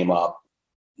Wong came up,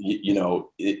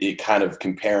 it kind of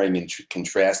comparing and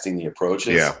contrasting the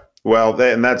approaches. Yeah. Well,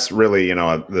 and that's really,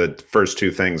 the first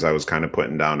two things I was kind of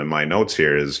putting down in my notes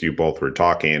here is you both were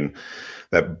talking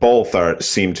that both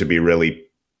seem to be really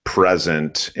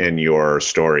present in your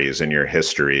stories, in your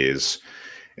histories,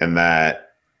 and that,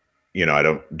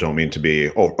 I don't mean to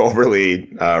be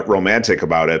overly romantic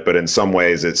about it, but in some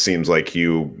ways it seems like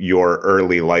your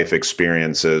early life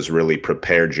experiences really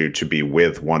prepared you to be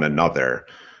with one another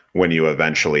when you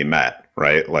eventually met,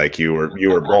 right? Like you were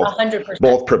both 100%.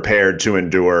 Both prepared to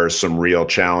endure some real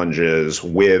challenges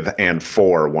with and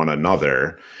for one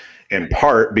another, in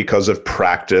part because of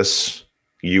practice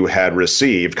you had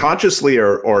received consciously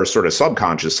or sort of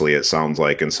subconsciously, it sounds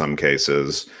like in some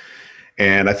cases.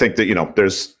 And I think that,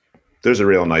 there's a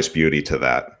real nice beauty to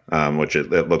that, which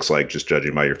it looks like, just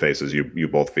judging by your faces, you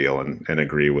both feel and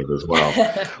agree with as well.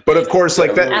 But of course,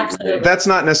 like that's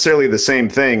not necessarily the same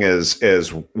thing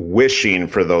as wishing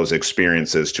for those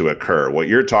experiences to occur. What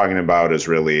you're talking about is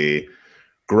really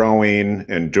growing,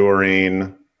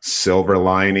 enduring, silver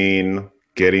lining,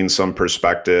 getting some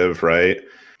perspective, right?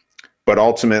 But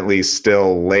ultimately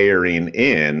still layering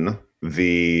in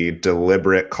the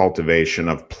deliberate cultivation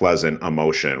of pleasant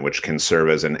emotion, which can serve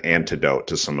as an antidote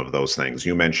to some of those things.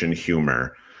 You mentioned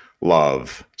humor,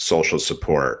 love, social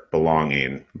support,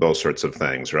 belonging, those sorts of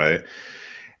things, right?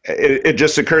 It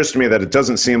just occurs to me that it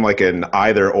doesn't seem like an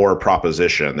either or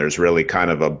proposition. There's really kind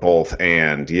of a both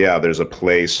and. Yeah, there's a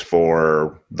place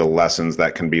for the lessons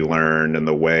that can be learned and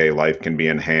the way life can be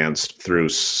enhanced through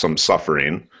some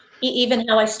suffering. Even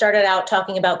how I started out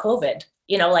talking about COVID.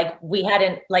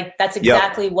 That's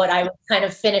exactly what I was kind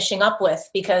of finishing up with,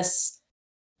 because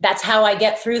that's how I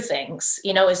get through things,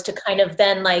 is to kind of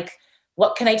then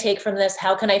what can I take from this?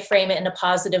 How can I frame it in a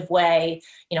positive way?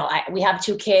 We have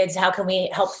 2 kids. How can we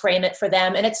help frame it for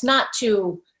them? And it's not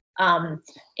to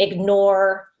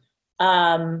ignore,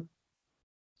 I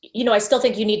still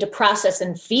think you need to process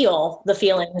and feel the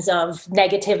feelings of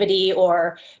negativity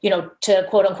or, to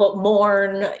quote unquote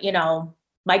mourn,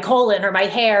 my colon or my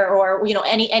hair or,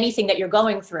 anything that you're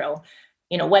going through,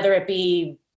 whether it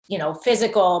be,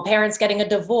 physical, parents getting a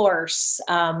divorce,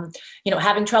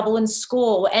 having trouble in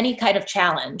school, any kind of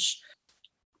challenge.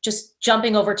 Just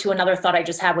jumping over to another thought I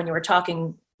just had when you were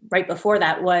talking right before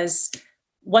that was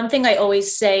one thing I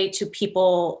always say to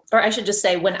people, or I should just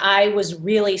say when I was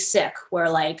really sick, where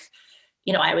I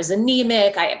was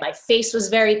anemic, my face was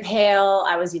very pale,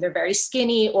 I was either very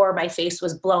skinny or my face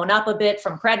was blown up a bit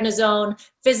from prednisone.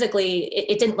 Physically,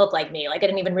 it didn't look like me. I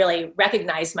didn't even really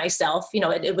recognize myself.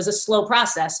 It was a slow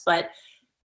process, but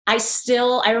I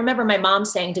remember my mom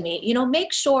saying to me,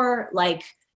 make sure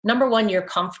number one, you're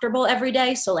comfortable every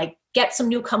day. So get some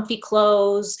new comfy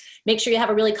clothes, make sure you have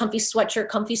a really comfy sweatshirt,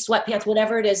 comfy sweatpants,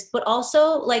 whatever it is. But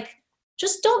also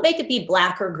just don't make it be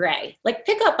black or gray.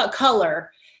 Pick up a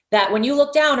color that when you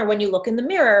look down or when you look in the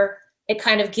mirror, it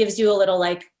kind of gives you a little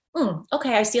like,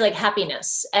 okay, I see like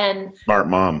happiness. And smart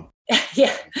mom.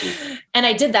 Yeah. And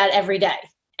I did that every day.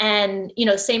 And,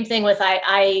 same thing with,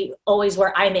 I always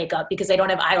wear eye makeup because I don't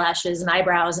have eyelashes and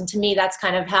eyebrows. And to me, that's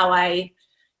kind of how I,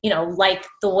 like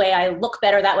the way I look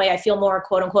better. That way I feel more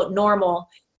quote unquote normal.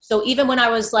 So even when I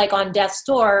was like on death's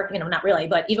door, not really,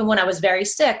 but even when I was very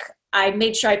sick, I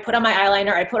made sure I put on my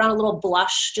eyeliner. I put on a little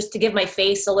blush just to give my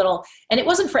face a little, and it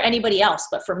wasn't for anybody else,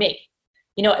 but for me.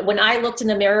 When I looked in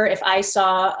the mirror, if I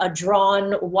saw a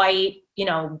drawn white,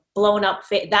 blown up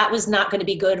face, that was not going to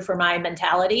be good for my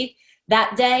mentality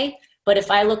that day. But if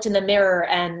I looked in the mirror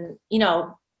and,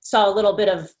 saw a little bit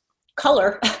of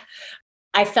color,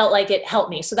 I felt like it helped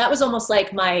me. So that was almost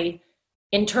like my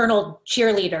internal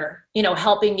cheerleader,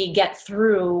 helping me get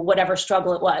through whatever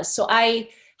struggle it was. So I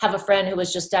have a friend who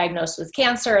was just diagnosed with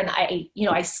cancer, and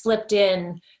I slipped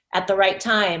in at the right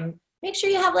time. Make sure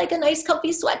you have like a nice comfy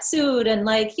sweatsuit and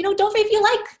like, don't, if you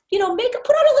like, makeup,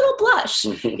 put on a little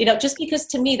blush, just because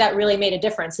to me that really made a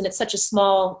difference. And it's such a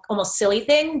small, almost silly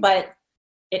thing, but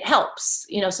it helps,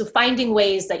 so finding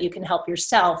ways that you can help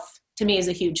yourself to me is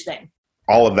a huge thing.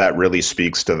 All of that really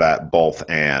speaks to that both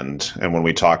and when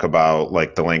we talk about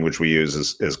like the language we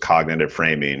use is cognitive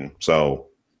framing. So,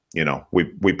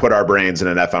 we put our brains in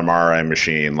an fMRI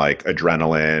machine, like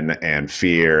adrenaline and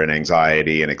fear and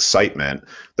anxiety and excitement.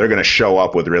 They're going to show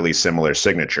up with really similar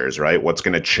signatures, right? What's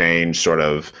going to change sort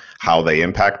of how they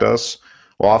impact us?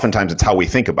 Well, oftentimes it's how we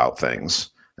think about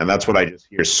things. And that's what I just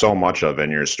hear so much of in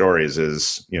your stories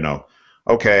is,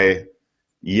 okay,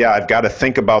 yeah, I've got to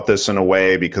think about this in a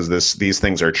way because these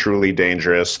things are truly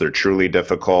dangerous. They're truly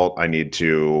difficult. I need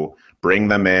to bring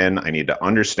them in. I need to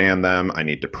understand them. I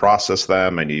need to process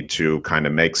them. I need to kind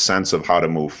of make sense of how to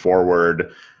move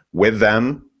forward with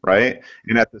them, right?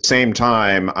 And at the same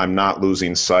time, I'm not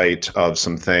losing sight of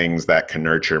some things that can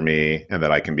nurture me and that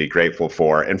I can be grateful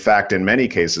for. In fact, in many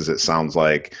cases, it sounds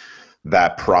like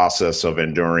that process of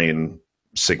enduring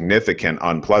significant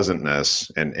unpleasantness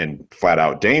and flat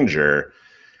out danger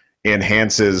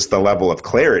enhances the level of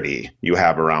clarity you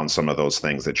have around some of those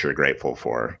things that you're grateful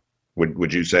for.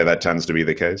 Would you say that tends to be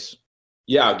the case?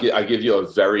 Yeah, I give you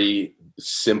a very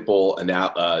simple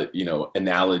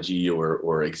analogy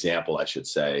or example, I should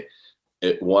say.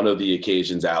 One of the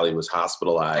occasions Ali was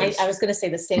hospitalized. I was going to say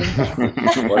the same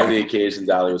thing. One of the occasions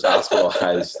Ali was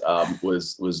hospitalized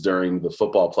was during the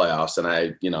football playoffs, and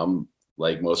I'm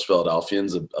like most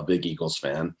Philadelphians, a big Eagles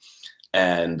fan.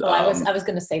 And I was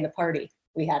going to say the party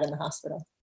we had in the hospital.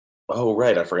 Oh,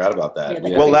 right. I forgot about that.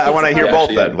 Yeah, well, I want to hear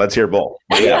both then. Let's hear both.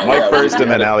 Yeah, Mike first,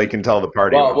 and then Ali can tell the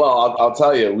party. Well, I'll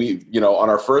tell you, on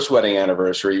our first wedding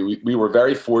anniversary, we were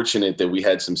very fortunate that we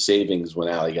had some savings when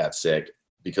Ali got sick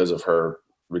because of her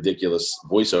ridiculous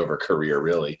voiceover career,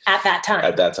 really. At that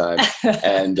time.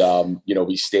 And,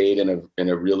 we stayed in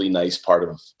a really nice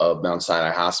part of Mount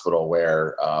Sinai Hospital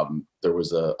where there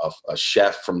was a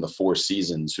chef from the Four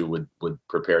Seasons who would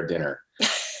prepare dinner.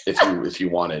 If you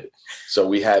wanted. So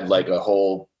we had like a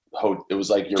whole, it was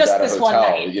like you're at a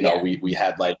hotel, we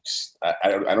had like, I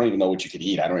don't even know what you could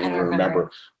eat. I don't even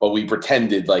remember, but we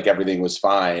pretended like everything was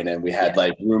fine. And we had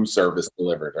like room service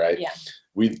delivered, right? Yeah.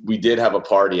 We did have a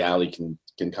party. Ali can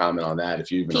comment on that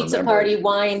if you even Pizza remember. Party,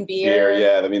 wine, beer.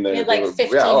 Yeah. I mean, we had like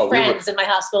 15 friends in my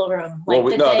hospital room.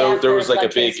 Like there was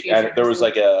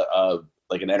like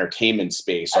like an entertainment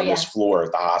space on this floor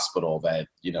at the hospital that,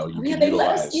 you could utilize. They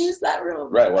let us use that room.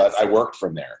 Right. Well, I worked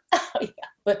from there. Oh, yeah.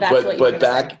 But that's what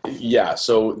back, yeah.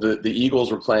 So the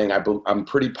Eagles were playing, I'm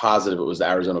pretty positive it was the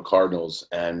Arizona Cardinals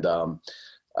and in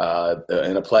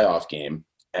a playoff game.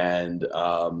 And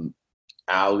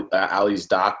Ali's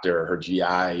doctor, her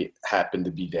GI happened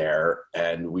to be there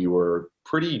and we were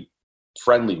pretty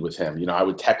friendly with him. I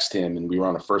would text him and we were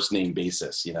on a first name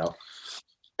basis,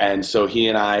 And so he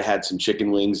and I had some chicken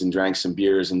wings and drank some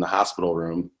beers in the hospital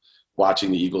room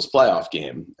watching the Eagles playoff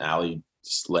game. Ali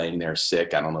just laying there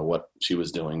sick. I don't know what she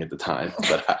was doing at the time,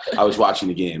 but I was watching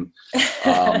the game.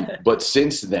 But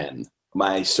since then,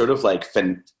 my sort of like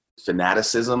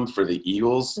fanaticism for the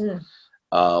Eagles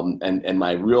and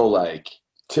my real like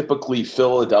typically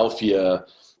Philadelphia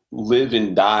live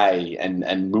and die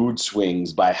and mood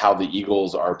swings by how the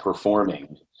Eagles are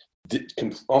performing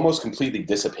almost completely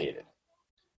dissipated.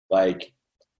 Like,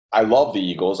 I love the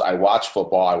Eagles. I watch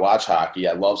football. I watch hockey.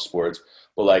 I love sports.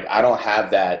 But, like, I don't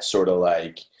have that sort of,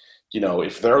 like,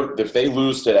 if they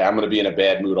lose today, I'm going to be in a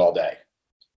bad mood all day.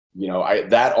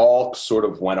 That all sort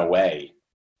of went away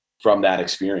from that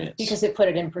experience. Because it put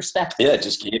it in perspective. Yeah, it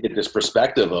just gave it this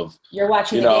perspective of, you're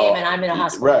watching the game and I'm in a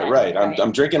hospital. Right.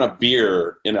 I'm drinking a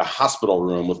beer in a hospital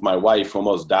room with my wife who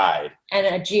almost died. And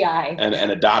a GI. And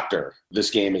a doctor. This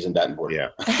game isn't that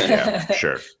important. Yeah,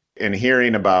 sure. And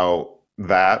hearing about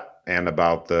that and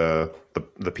about the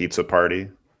pizza party,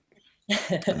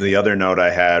 the other note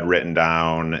I had written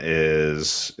down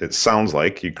is, it sounds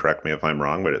like, you correct me if I'm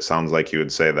wrong, but it sounds like you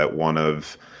would say that one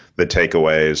of the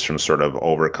takeaways from sort of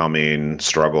overcoming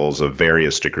struggles of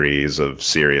various degrees of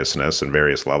seriousness and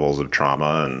various levels of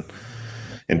trauma and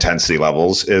intensity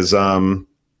levels is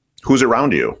who's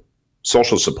around you,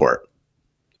 social support.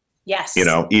 Yes.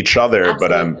 Each other.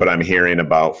 Absolutely. But I'm hearing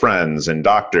about friends and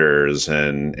doctors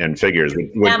and figures.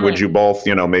 Would you both,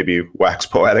 maybe wax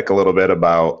poetic a little bit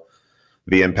about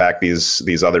the impact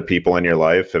these other people in your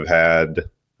life have had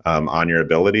on your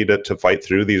ability to fight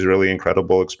through these really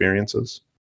incredible experiences?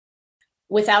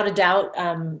 Without a doubt,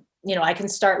 I can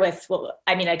start with,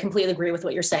 I completely agree with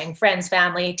what you're saying. Friends,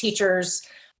 family, teachers,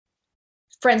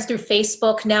 friends through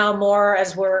Facebook now more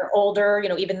as we're older,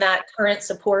 even that current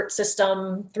support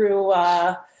system through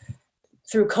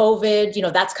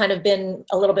COVID, that's kind of been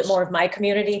a little bit more of my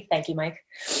community. Thank you, Mike.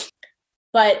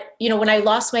 But, when I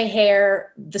lost my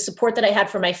hair, the support that I had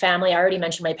from my family, I already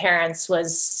mentioned my parents,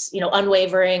 was,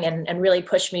 unwavering and really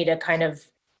pushed me to kind of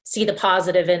see the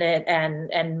positive in it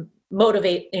and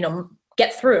motivate,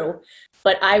 get through.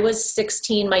 But I was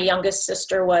 16. My youngest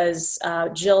sister was,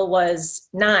 Jill was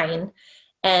 9.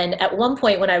 And at one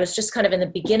point when I was just kind of in the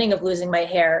beginning of losing my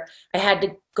hair, I had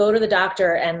to go to the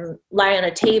doctor and lie on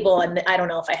a table. And I don't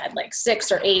know if I had like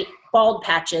 6 or 8 bald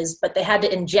patches, but they had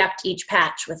to inject each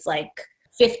patch with like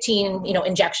 15,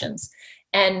 injections.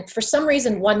 And for some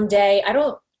reason, one day, I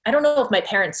don't know if my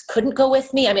parents couldn't go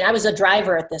with me. I was a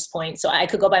driver at this point, so I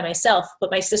could go by myself. But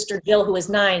my sister Jill, who was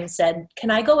 9, said, "Can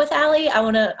I go with Ali? I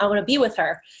want to be with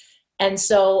her." And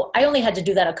so I only had to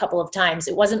do that a couple of times.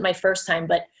 It wasn't my first time,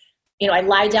 but I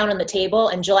lied down on the table,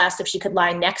 and Jill asked if she could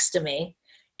lie next to me,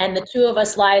 and the two of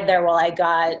us lied there while I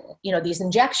got these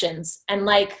injections. And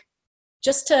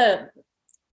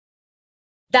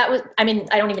that was, I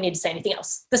don't even need to say anything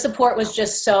else. The support was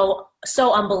just so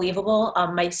unbelievable.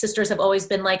 My sisters have always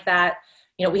been like that.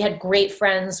 We had great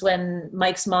friends when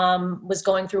Mike's mom was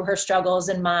going through her struggles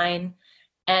and mine.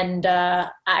 And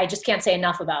I just can't say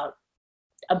enough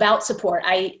about support.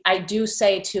 I do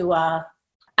say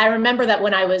I remember that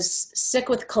when I was sick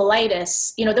with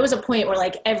colitis, there was a point where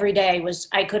like every day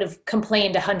I could have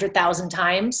complained 100,000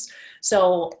 times.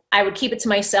 So I would keep it to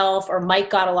myself, or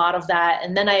Mike got a lot of that.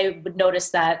 And then I would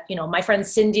notice that, my friend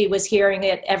Cindy was hearing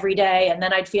it every day. And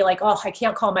then I'd feel like, oh, I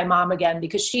can't call my mom again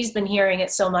because she's been hearing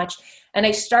it so much. And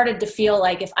I started to feel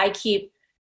like if I keep,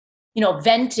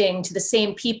 venting to the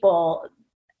same people,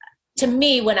 to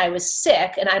me, when I was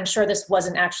sick, and I'm sure this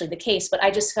wasn't actually the case, but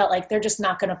I just felt like they're just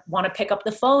not going to want to pick up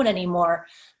the phone anymore.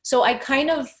 So I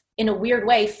kind of, in a weird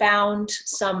way, found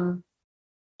some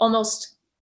almost,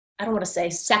 I don't want to say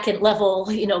second level,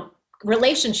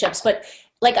 relationships, but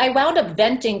like I wound up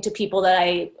venting to people that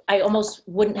I almost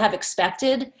wouldn't have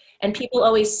expected. And people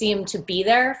always seemed to be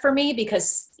there for me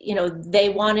because, they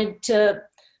wanted to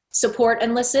support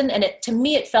and listen. And to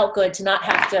me, it felt good to not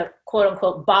have to, quote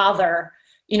unquote, bother,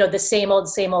 the same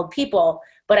old people.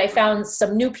 But I found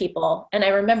some new people. And I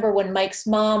remember when Mike's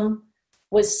mom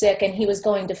was sick and he was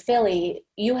going to Philly,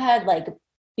 you had like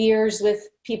beers with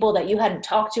people that you hadn't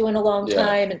talked to in a long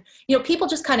time. And, people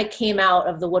just kind of came out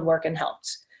of the woodwork and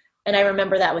helped. And I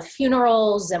remember that with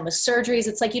funerals and with surgeries.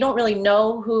 It's like, you don't really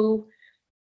know who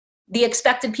the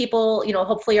expected people,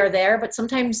 hopefully are there, but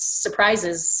sometimes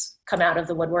surprises come out of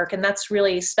the woodwork. And that's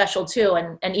really special too.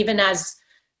 And even as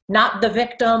not the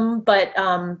victim, but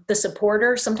the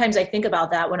supporter, sometimes I think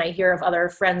about that when I hear of other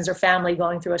friends or family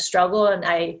going through a struggle, and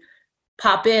I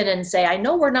pop in and say, I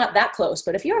know we're not that close,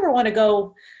 but if you ever want to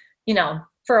go,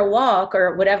 for a walk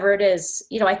or whatever it is,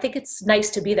 I think it's nice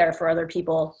to be there for other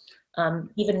people,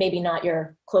 even maybe not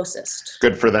your closest.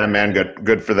 Good for them and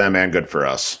good for them and good for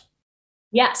us.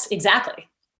 Yes, exactly.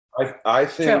 I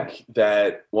think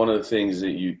that one of the things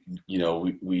that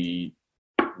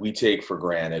we take for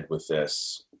granted with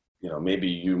this, maybe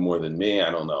you more than me,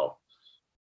 I don't know.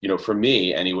 For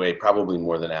me anyway, probably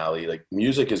more than Ali, like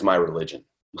music is my religion.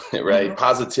 Right? Mm-hmm.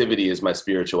 Positivity is my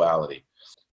spirituality.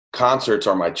 Concerts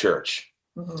are my church.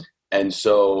 Mm-hmm. And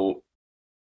so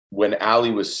when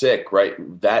Ali was sick, right,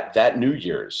 that New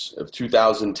Year's of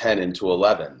 2010 into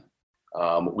 11,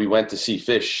 we went to see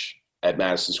Fish at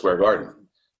Madison Square Garden.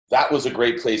 That was a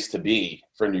great place to be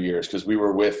for New Year's because we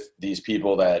were with these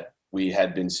people that we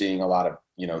had been seeing a lot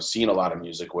of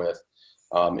music with,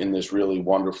 in this really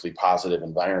wonderfully positive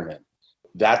environment.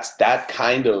 that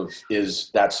kind of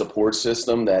is that support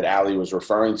system that Ali was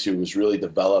referring to was really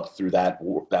developed through that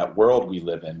world we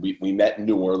live in. We met in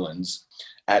New Orleans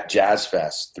at Jazz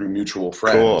Fest through mutual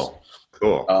friends.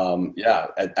 Cool. Yeah,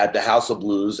 at the House of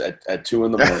Blues at 2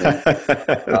 a.m.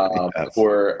 Yes.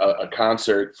 For a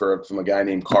concert from a guy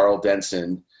named Carl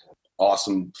Denson,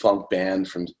 awesome funk band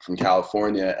from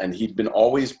California, and he'd been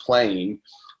always playing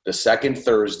the second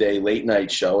Thursday late night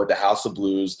show at the House of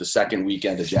Blues, the second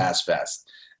weekend of Jazz Fest.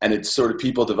 And it's sort of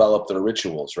people develop their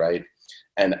rituals, right?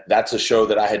 And that's a show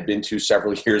that I had been to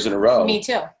several years in a row. Me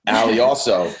too. Ali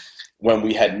also, when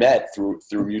we had met through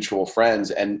mutual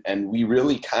friends, and we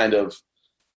really kind of,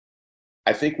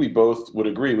 I think we both would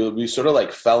agree, we sort of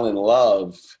like fell in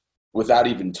love without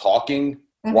even talking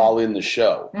while in the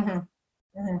show,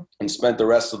 and spent the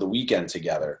rest of the weekend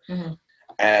together.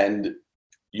 And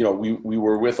you know, we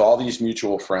were with all these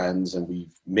mutual friends, and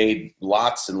we've made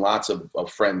lots and lots of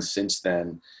friends since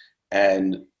then.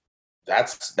 And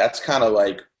that's kind of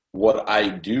like what I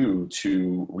do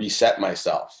to reset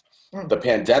myself. The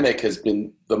pandemic has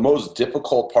been the most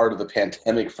difficult part of the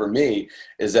pandemic for me,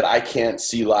 is that I can't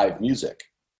see live music.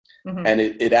 And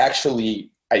it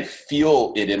actually, I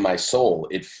feel it in my soul.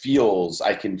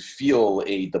 I can feel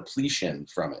a depletion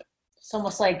from it. It's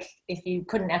almost like if you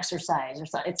couldn't exercise or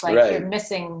something. It's like you're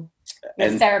missing your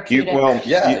therapeutic.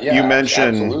 You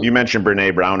mentioned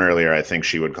Brene Brown earlier. I think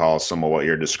she would call some of what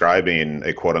you're describing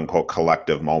a quote unquote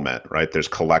collective moment, right? There's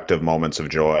collective moments of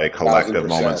joy, collective 1,000%.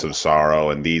 moments of sorrow,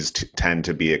 and these tend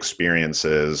to be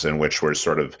experiences in which we're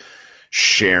sort of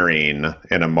sharing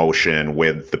an emotion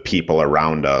with the people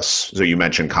around us. So you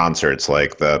mentioned concerts,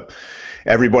 like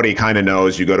everybody kind of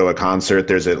knows you go to a concert,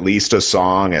 there's at least a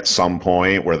song at some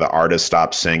point where the artist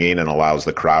stops singing and allows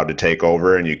the crowd to take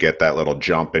over, and you get that little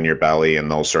jump in your belly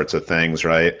and those sorts of things,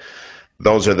 right?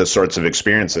 Those are the sorts of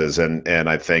experiences. And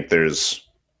I think there's,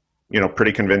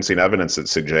 pretty convincing evidence that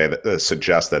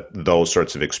suggests that those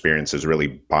sorts of experiences really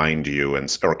bind you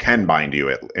or can bind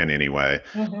you in any way.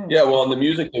 Yeah. Well, in the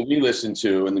music that we listen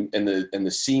to and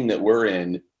the scene that we're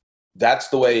in, that's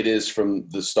the way it is from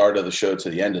the start of the show to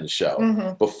the end of the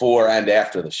show, before and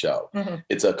after the show.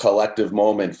 It's a collective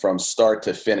moment from start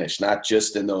to finish, not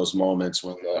just in those moments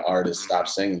when the artist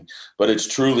stops singing, but it's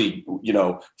truly,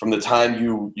 from the time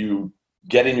you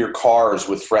get in your cars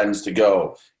with friends to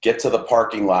get to the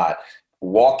parking lot,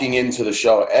 walking into the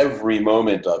show, every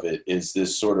moment of it is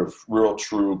this sort of real,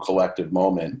 true collective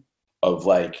moment of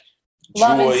like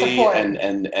joy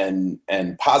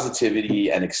and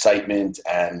positivity and excitement.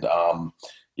 And,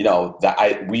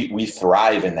 we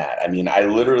thrive in that. I mean, I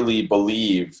literally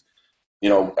believe,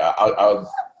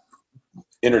 I'll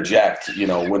interject,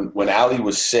 when Ali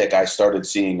was sick, I started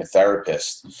seeing a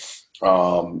therapist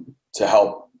to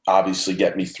help obviously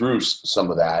get me through some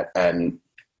of that. And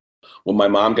when my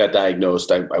mom got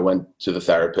diagnosed, I went to the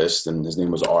therapist, and his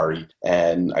name was Ari,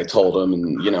 and I told him,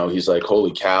 and he's like,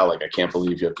 "Holy cow, like I can't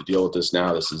believe you have to deal with this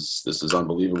now. This is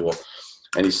unbelievable."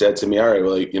 And he said to me, "All right,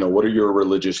 well, what are your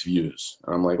religious views?"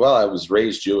 And I'm like, "Well, I was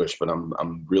raised Jewish, but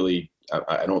I'm really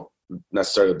I don't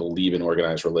necessarily believe in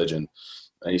organized religion."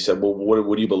 And he said, "Well,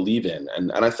 what do you believe in?"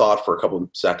 And I thought for a couple of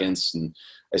seconds, and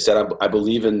I said, I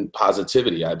believe in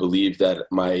positivity. I believe that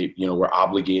we're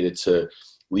obligated to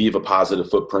leave a positive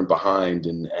footprint behind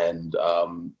and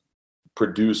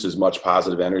produce as much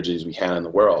positive energy as we can in the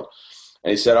world."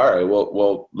 And he said, "All right,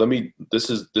 well, this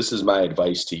is my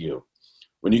advice to you.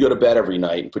 When you go to bed every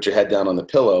night and put your head down on the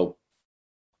pillow,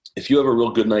 if you have a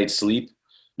real good night's sleep,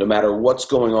 no matter what's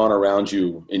going on around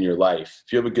you in your life,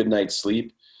 if you have a good night's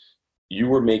sleep, you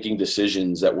were making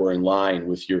decisions that were in line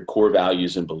with your core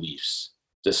values and beliefs,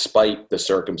 despite the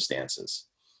circumstances.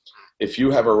 If you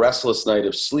have a restless night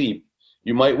of sleep,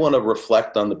 you might want to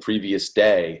reflect on the previous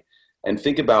day and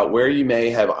think about where you may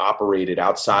have operated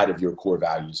outside of your core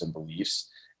values and beliefs,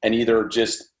 and either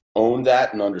just own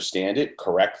that and understand it,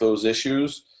 correct those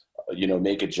issues,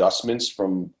 make adjustments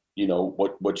from,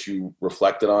 what you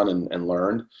reflected on and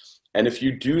learned. And if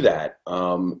you do that,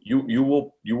 you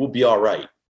will be all right."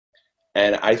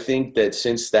 And I think that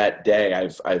since that day,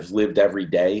 I've lived every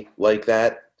day like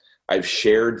that. I've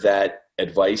shared that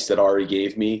advice that Ari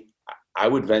gave me. I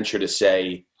would venture to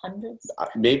say hundreds,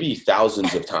 maybe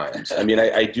thousands of times. I mean,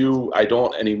 I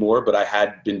don't anymore, but I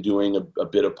had been doing a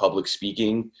bit of public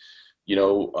speaking,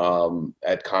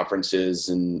 at conferences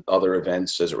and other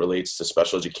events as it relates to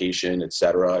special education, et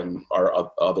cetera, and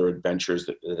our other adventures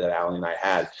that Ali and I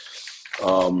had.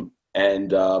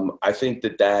 I think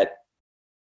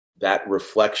that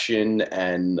reflection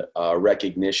and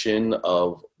recognition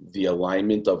of the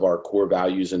alignment of our core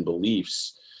values and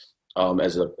beliefs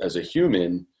as a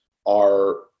human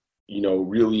are,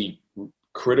 really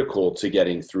critical to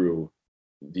getting through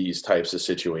these types of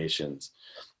situations.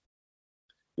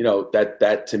 You know,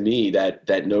 that to me,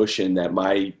 that notion that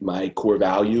my core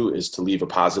value is to leave a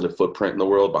positive footprint in the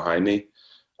world behind me,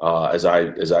 as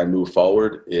I move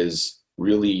forward, is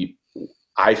really,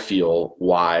 I feel,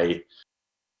 why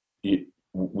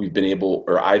we've been able,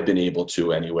 or I've been able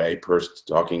to anyway,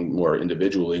 talking more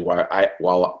individually,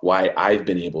 why I've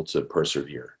been able to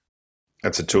persevere.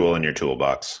 That's a tool in your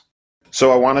toolbox.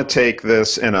 So I want to take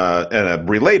this in a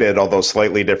related, although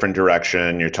slightly different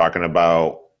direction. You're talking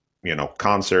about, you know,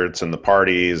 concerts and the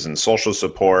parties and social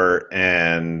support,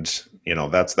 and, you know,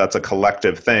 that's a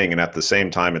collective thing. And at the same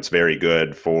time, it's very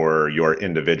good for your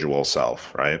individual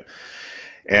self, right?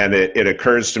 And it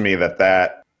occurs to me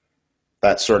that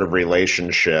sort of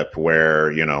relationship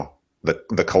where, you know,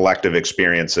 the collective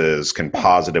experiences can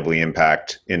positively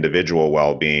impact individual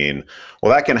well-being.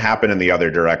 Well, that can happen in the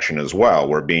other direction as well,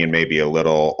 where being maybe a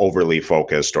little overly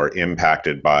focused or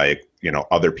impacted by, you know,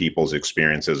 other people's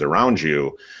experiences around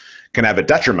you can have a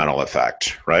detrimental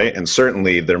effect, right? And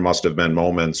certainly there must have been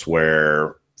moments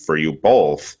where, for you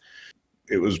both,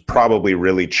 it was probably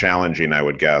really challenging, I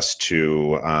would guess,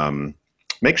 to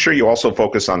make sure you also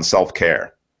focus on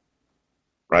self-care.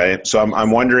 Right. So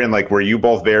I'm wondering, like, were you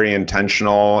both very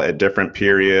intentional at different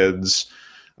periods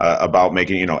about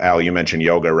making, you know, Al, you mentioned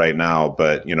yoga right now,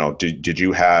 but, you know, did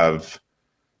you have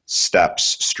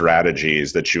steps,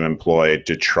 strategies that you employed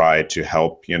to try to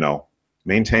help, you know,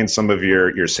 maintain some of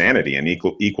your sanity and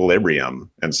equilibrium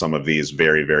in some of these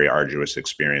very, very arduous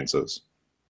experiences?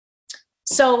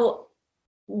 So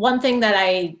one thing that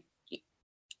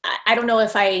I don't know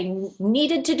if I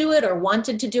needed to do it or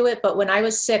wanted to do it, but when I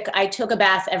was sick, I took a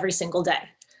bath every single day.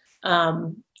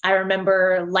 I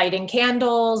remember lighting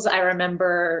candles. I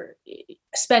remember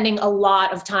spending a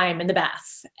lot of time in the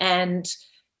bath. And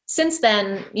since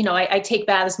then, you know, I take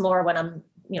baths more when I'm,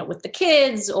 you know, with the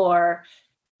kids, or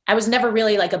I was never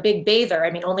really like a big bather.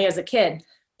 I mean, only as a kid,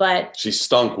 but. She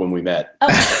stunk when we met.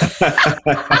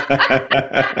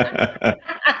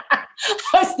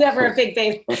 I was never a big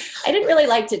baby. I didn't really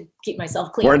like to keep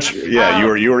myself clean. Weren't you? Yeah,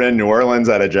 you were in New Orleans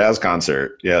at a jazz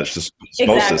concert. Yeah, it's just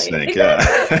supposed to stink.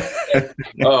 Exactly.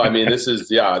 Yeah. Oh, I mean, this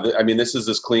is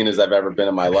as clean as I've ever been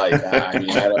in my life. I mean,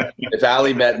 if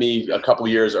Ali met me a couple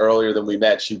years earlier than we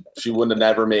met, she wouldn't have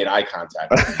never made eye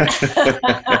contact.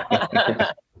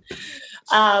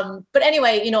 But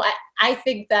anyway, you know, I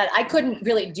think that I couldn't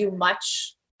really do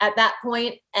much at that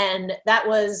point, and that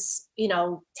was, you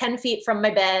know, 10 feet from my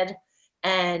bed.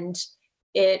 And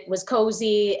it was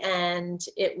cozy and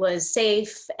it was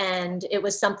safe, and it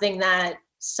was something that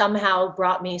somehow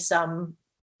brought me some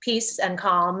peace and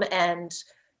calm and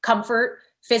comfort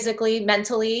physically,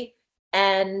 mentally.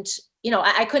 And, you know,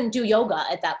 I couldn't do yoga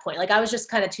at that point. Like, I was just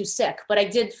kind of too sick, but I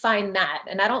did find that.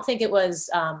 And I don't think it was,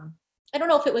 I don't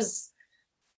know if it was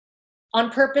on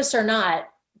purpose or not,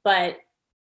 but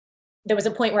there was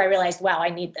a point where I realized, wow, I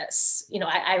need this. You know,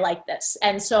 I like this.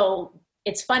 And so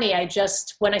it's funny,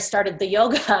 when I started the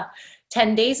yoga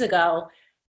 10 days ago,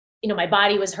 you know, my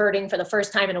body was hurting for the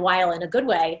first time in a while in a good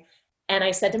way. And I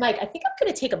said to Mike, I think I'm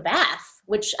going to take a bath,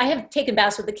 which I have taken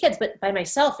baths with the kids, but by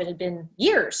myself, it had been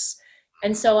years.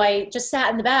 And so I just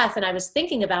sat in the bath and I was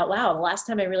thinking about, wow, the last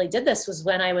time I really did this was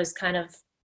when I was kind of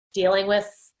dealing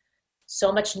with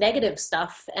so much negative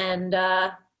stuff. And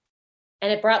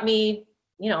it brought me,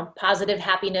 you know, positive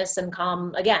happiness and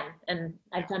calm again. And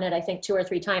I've done it, I think, 2 or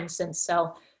 3 times since.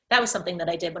 So that was something that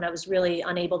I did when I was really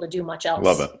unable to do much else.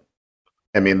 Love it.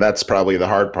 I mean, that's probably the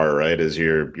hard part, right? Is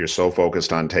you're so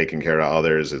focused on taking care of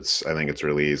others. I think it's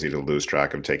really easy to lose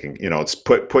track of taking, you know, it's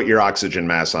put your oxygen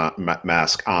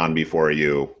mask on before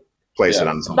you place it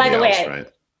on somebody else, right?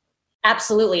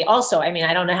 Absolutely. Also, I mean,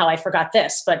 I don't know how I forgot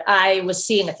this, but I was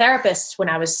seeing a therapist when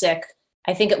I was sick,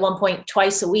 I think at one point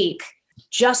twice a week,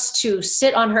 just to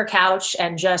sit on her couch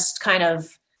and just kind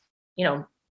of, you know,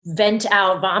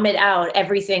 vomit out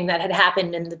everything that had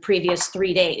happened in the previous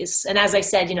 3 days. And as I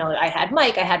said, you know, I had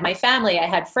Mike, I had my family, I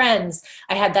had friends,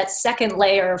 I had that second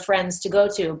layer of friends to go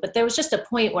to. But there was just a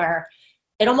point where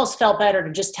it almost felt better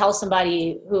to just tell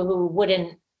somebody who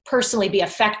wouldn't personally be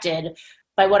affected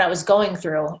by what I was going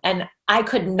through. And I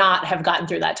could not have gotten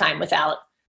through that time without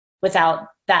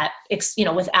that, you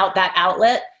know, without that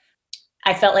outlet.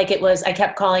 I felt like I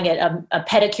kept calling it a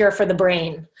pedicure for the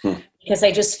brain, because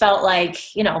I just felt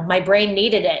like, you know, my brain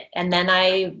needed it. And then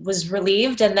I was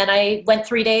relieved, and then I went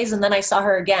 3 days, and then I saw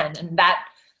her again. And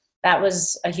that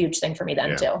was a huge thing for me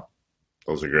then too.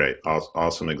 Those are great.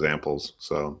 Awesome examples.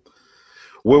 So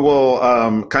we will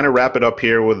kind of wrap it up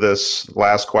here with this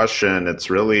last question.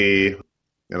 It's really,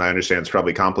 and I understand it's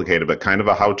probably complicated, but kind of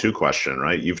a how-to question,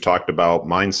 right? You've talked about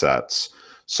mindsets.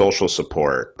 social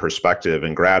support, perspective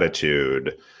and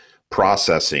gratitude,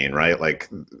 processing, right? Like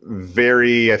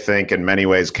very, I think in many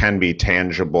ways can be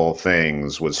tangible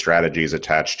things with strategies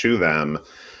attached to them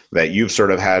that you've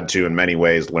sort of had to, in many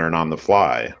ways, learn on the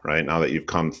fly, right? Now that you've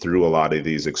come through a lot of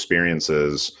these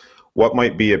experiences, what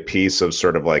might be a piece of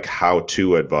sort of like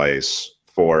how-to advice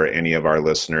for any of our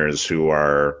listeners who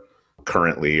are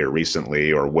currently or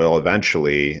recently or will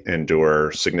eventually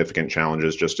endure significant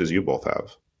challenges just as you both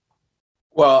have?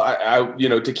 Well, I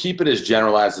to keep it as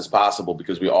generalized as possible,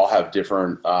 because we all have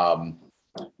different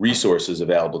resources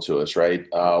available to us, right?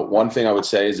 One thing I would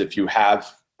say is if you have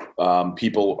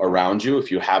people around you,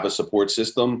 if you have a support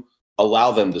system,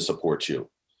 allow them to support you.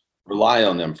 Rely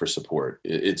on them for support.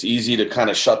 It's easy to kind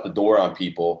of shut the door on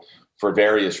people for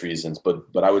various reasons, but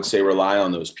I would say rely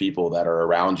on those people that are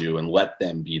around you and let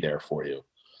them be there for you.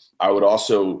 I would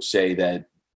also say that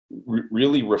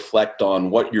really reflect on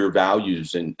what your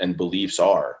values and beliefs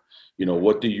are.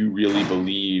 What do you really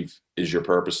believe is your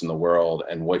purpose in the world,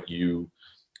 and what you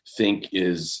think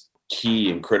is key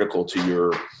and critical to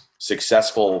your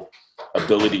successful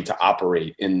ability to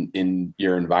operate in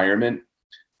your environment.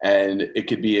 And it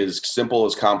could be as simple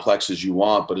as complex as you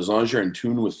want, but as long as you're in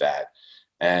tune with that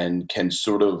and can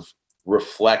sort of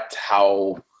reflect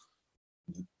how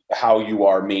you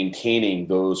are maintaining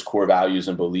those core values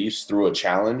and beliefs through a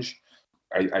challenge,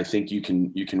 I think you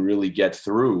can really get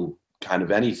through kind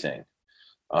of anything.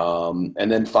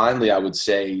 And then finally, I would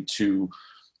say to,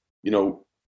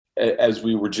 as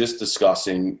we were just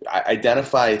discussing,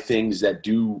 identify things that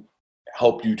do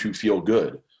help you to feel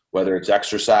good, whether it's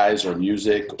exercise or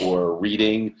music or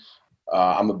reading.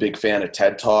 I'm a big fan of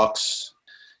TED Talks.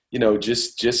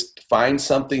 Just find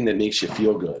something that makes you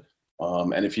feel good.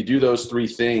 And if you do those three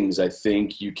things, I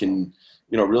think you can,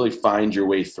 really find your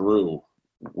way through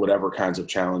whatever kinds of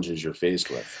challenges you're faced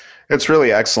with. It's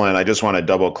really excellent. I just want to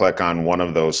double click on one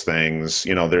of those things.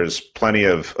 There's plenty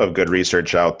of good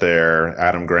research out there.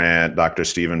 Adam Grant, Dr.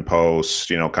 Stephen Post,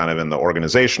 kind of in the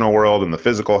organizational world, in the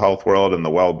physical health world, in the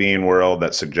well-being world,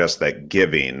 that suggests that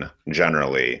giving,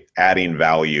 generally, adding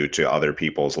value to other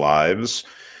people's lives,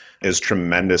 is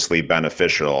tremendously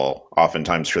beneficial,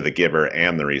 oftentimes for the giver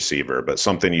and the receiver. But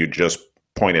something you just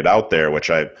pointed out there, which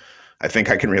I think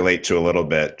I can relate to a little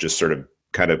bit, just sort of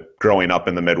kind of growing up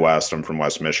in the Midwest. I'm from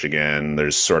West Michigan.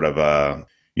 There's sort of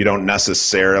you don't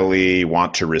necessarily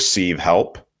want to receive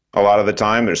help a lot of the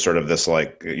time. There's sort of this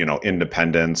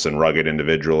independence and rugged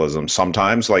individualism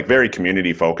sometimes, like very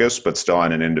community focused, but still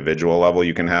on an individual level,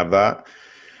 you can have that.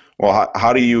 Well,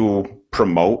 how do you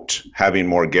promote having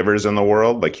more givers in the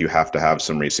world? Like, you have to have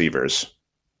some receivers.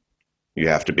 You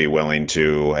have to be willing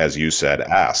to, as you said,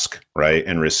 ask, right?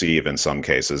 And receive in some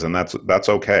cases. And that's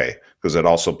okay, because it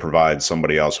also provides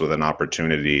somebody else with an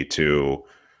opportunity to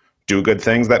do good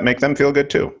things that make them feel good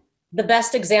too. The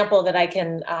best example that I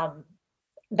can,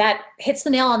 that hits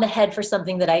the nail on the head for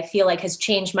something that I feel like has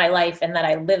changed my life and that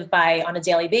I live by on a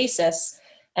daily basis.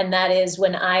 And that is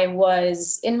when I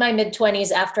was in my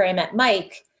mid-20s after I met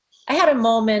Mike, I had a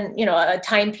moment, a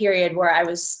time period where I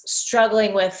was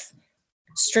struggling with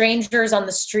strangers on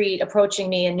the street approaching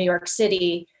me in New York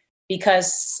City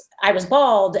because I was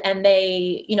bald, and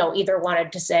they, either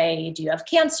wanted to say, do you have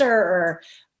cancer? Or,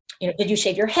 did you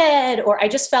shave your head? Or I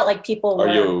just felt like people were...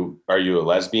 Are you a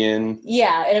lesbian?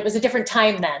 Yeah. And it was a different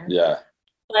time then. Yeah.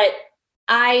 But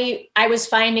I was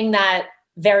finding that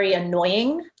very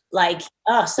annoying. Like,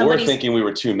 somebody's... We're thinking we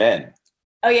were two men.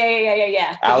 Oh,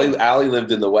 yeah. Ali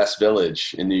lived in the West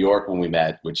Village in New York when we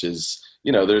met, which is,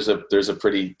 there's a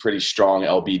pretty strong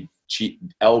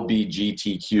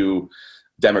LBGTQ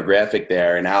demographic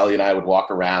there. And Ali and I would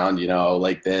walk around,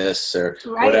 like this or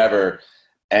whatever.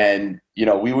 And,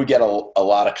 we would get a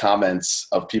lot of comments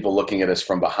of people looking at us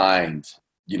from behind,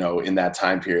 in that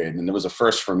time period. And it was a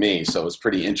first for me. So it was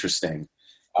pretty interesting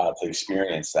to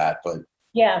experience that. But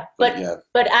I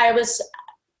was...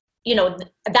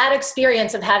 that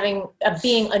experience of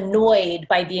being annoyed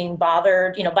by being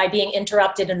bothered, by being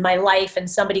interrupted in my life and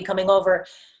somebody coming over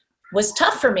was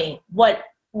tough for me. What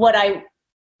I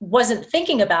wasn't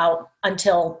thinking about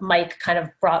until Mike kind of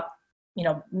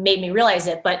made me realize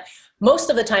it. But most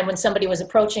of the time when somebody was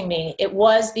approaching me, it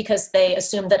was because they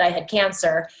assumed that I had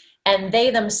cancer, and they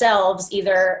themselves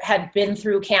either had been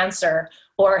through cancer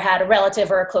or had a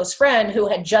relative or a close friend who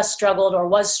had just struggled or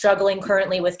was struggling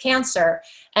currently with cancer.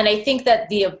 And I think that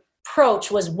the approach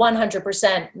was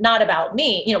 100% not about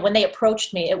me. When they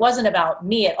approached me, it wasn't about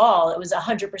me at all. It was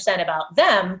 100% about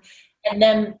them and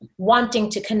them wanting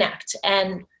to connect.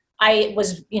 And I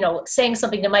was, saying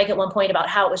something to Mike at one point about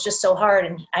how it was just so hard.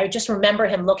 And I just remember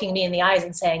him looking me in the eyes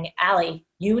and saying, Ali,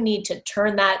 you need to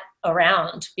turn that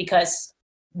around, because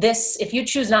if you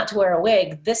choose not to wear a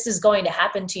wig, this is going to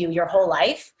happen to you your whole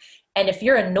life. And if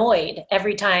you're annoyed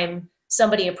every time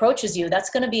somebody approaches you, that's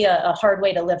going to be a hard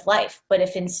way to live life. But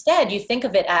if instead you think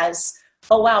of it as,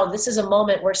 oh, wow, this is a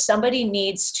moment where somebody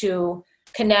needs to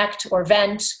connect or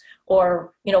vent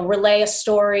or, relay a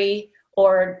story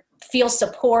or feel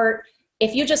support.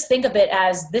 If you just think of it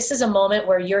as, this is a moment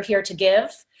where you're here to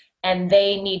give and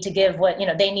they need to give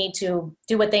they need to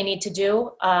do what they need to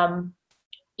do. That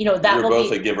you're will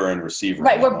both be a giver and receiver.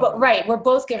 Right. We're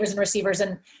both givers and receivers.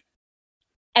 And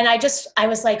I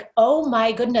was like, oh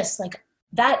my goodness, like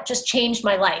that just changed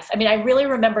my life. I mean, I really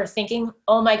remember thinking,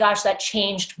 oh my gosh, that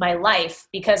changed my life,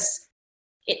 because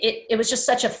it was just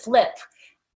such a flip.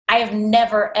 I have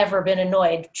never, ever been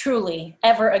annoyed, truly,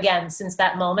 ever again since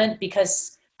that moment,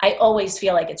 because I always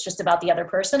feel like it's just about the other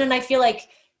person. And I feel like,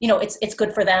 it's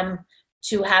good for them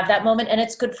to have that moment, and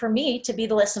it's good for me to be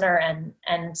the listener.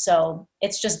 And so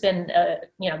it's just been,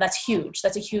 that's huge.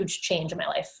 That's a huge change in my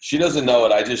life. She doesn't know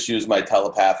it. I just used my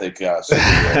telepathic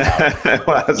superhero.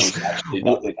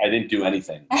 I didn't do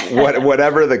anything.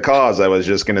 Whatever the cause, I was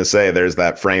just going to say, there's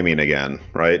that framing again,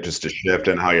 right? Just a shift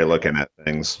in how you're looking at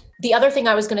things. The other thing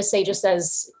I was going to say, just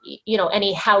as,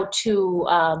 any how-to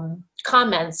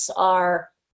comments are,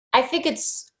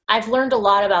 I've learned a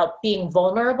lot about being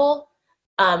vulnerable.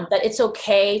 That it's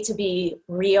okay to be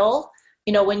real.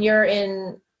 When you're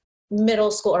in middle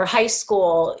school or high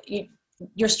school,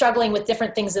 you're struggling with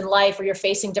different things in life, or you're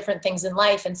facing different things in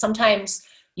life. And sometimes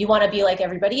you want to be like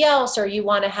everybody else, or you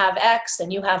want to have X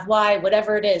and you have Y,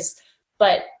 whatever it is.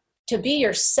 But to be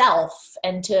yourself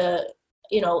and to,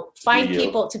 find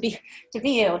people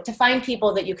to find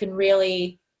people that you can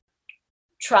really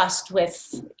trust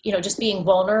with, just being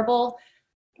vulnerable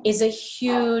is a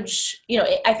huge,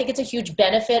 I think it's a huge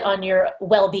benefit on your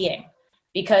well-being,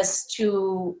 because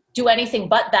to do anything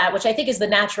but that, which I think is the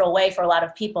natural way for a lot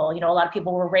of people, a lot of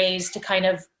people were raised to kind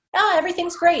of,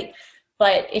 everything's great.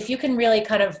 But if you can really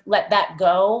kind of let that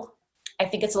go, I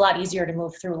think it's a lot easier to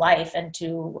move through life and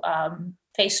to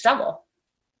face struggle.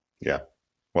 Yeah,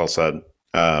 well said.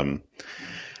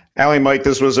 Ali, Mike,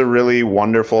 this was a really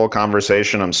wonderful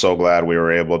conversation. I'm so glad we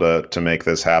were able to make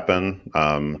this happen.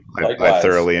 I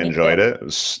thoroughly enjoyed it.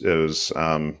 It was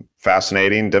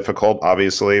fascinating, difficult,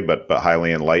 obviously, but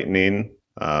highly enlightening,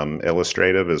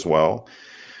 illustrative as well.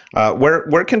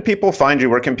 Where can people find you?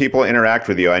 Where can people interact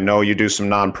with you? I know you do some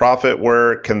nonprofit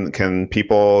work. Can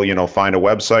people, find a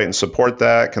website and support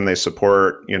that? Can they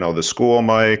support, the school,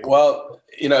 Mike? Well,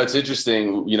 it's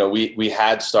interesting. We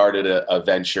had started a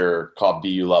venture called Be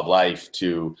You Love Life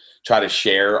to try to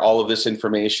share all of this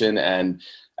information. And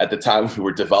at the time we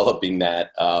were developing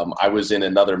that, I was in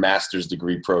another master's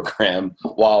degree program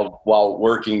while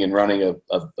working and running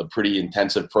a pretty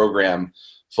intensive program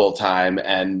full time.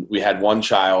 And we had one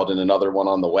child and another one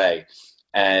on the way.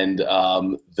 And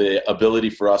the ability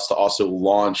for us to also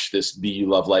launch this Be You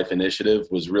Love Life initiative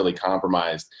was really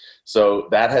compromised. So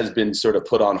that has been sort of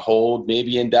put on hold,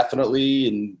 maybe indefinitely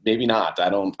and maybe not. I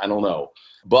don't know.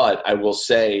 But I will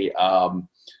say,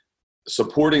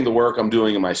 supporting the work I'm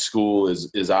doing in my school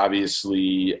is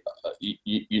obviously,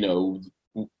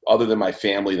 other than my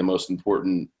family, the most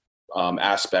important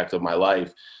aspect of my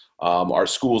life. Our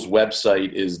school's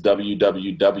website is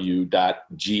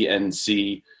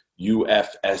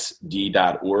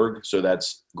www.gncufsd.org. So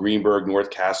that's Greenburgh North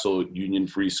Castle Union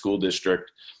Free School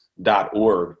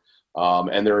District.org.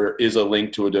 And there is a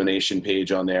link to a donation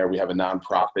page on there. We have a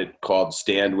nonprofit called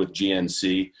Stand with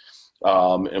GNC,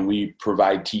 and we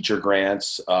provide teacher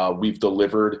grants. We've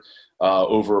delivered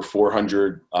over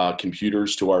 400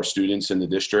 computers to our students in the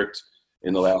district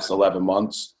in the last 11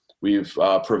 months. We've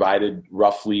provided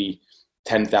roughly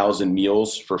 10,000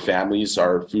 meals for families.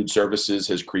 Our food services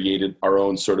has created our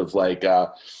own sort of like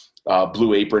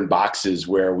Blue Apron boxes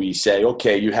where we say,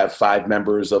 okay, you have 5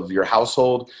 members of your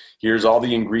household. Here's all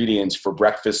the ingredients for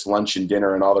breakfast, lunch, and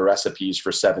dinner and all the recipes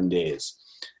for 7 days.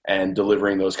 And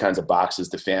delivering those kinds of boxes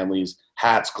to families,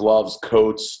 hats, gloves,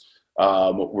 coats.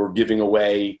 We're giving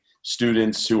away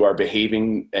students who are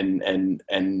behaving and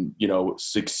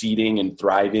succeeding and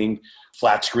thriving,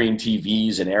 flat screen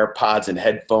TVs and AirPods and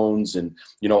headphones and,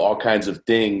 all kinds of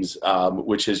things,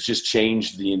 which has just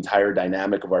changed the entire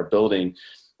dynamic of our building,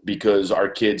 because our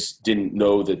kids didn't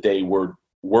know that they were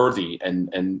worthy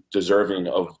and deserving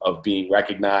of being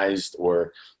recognized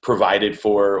or provided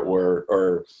for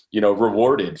or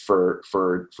rewarded for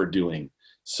doing.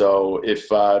 So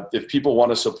if people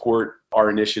want to support our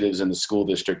initiatives in the school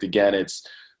district, again, it's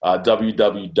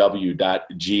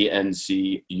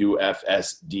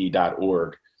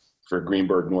www.gncufsd.org for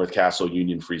Greenburgh North Castle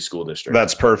Union Free School District.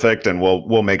 That's perfect, and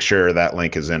we'll make sure that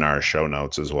link is in our show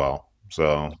notes as well.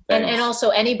 So, and also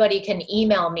anybody can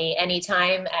email me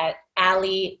anytime at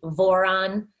Ali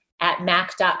Voron at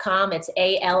mac.com. It's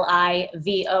ALIVORON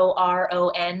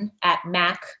at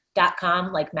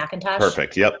mac.com, like Macintosh.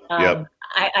 Perfect. Yep.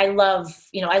 I love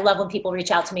when people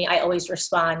reach out to me. I always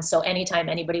respond. So anytime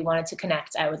anybody wanted to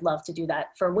connect, I would love to do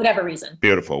that for whatever reason.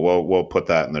 Beautiful. We'll put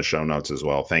that in the show notes as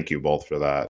well. Thank you both for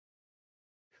that.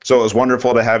 So it was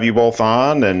wonderful to have you both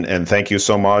on, and thank you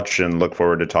so much, and look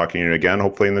forward to talking to you again,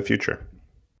 hopefully in the future.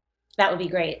 That would be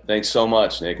great. Thanks so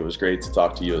much, Nick. It was great to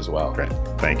talk to you as well. Great.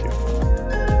 Thank you.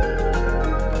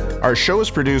 Our show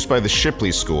is produced by the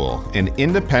Shipley School, an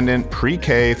independent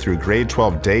pre-K through grade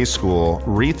 12 day school,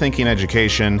 rethinking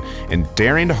education and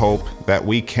daring to hope that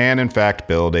we can, in fact,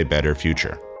 build a better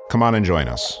future. Come on and join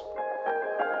us.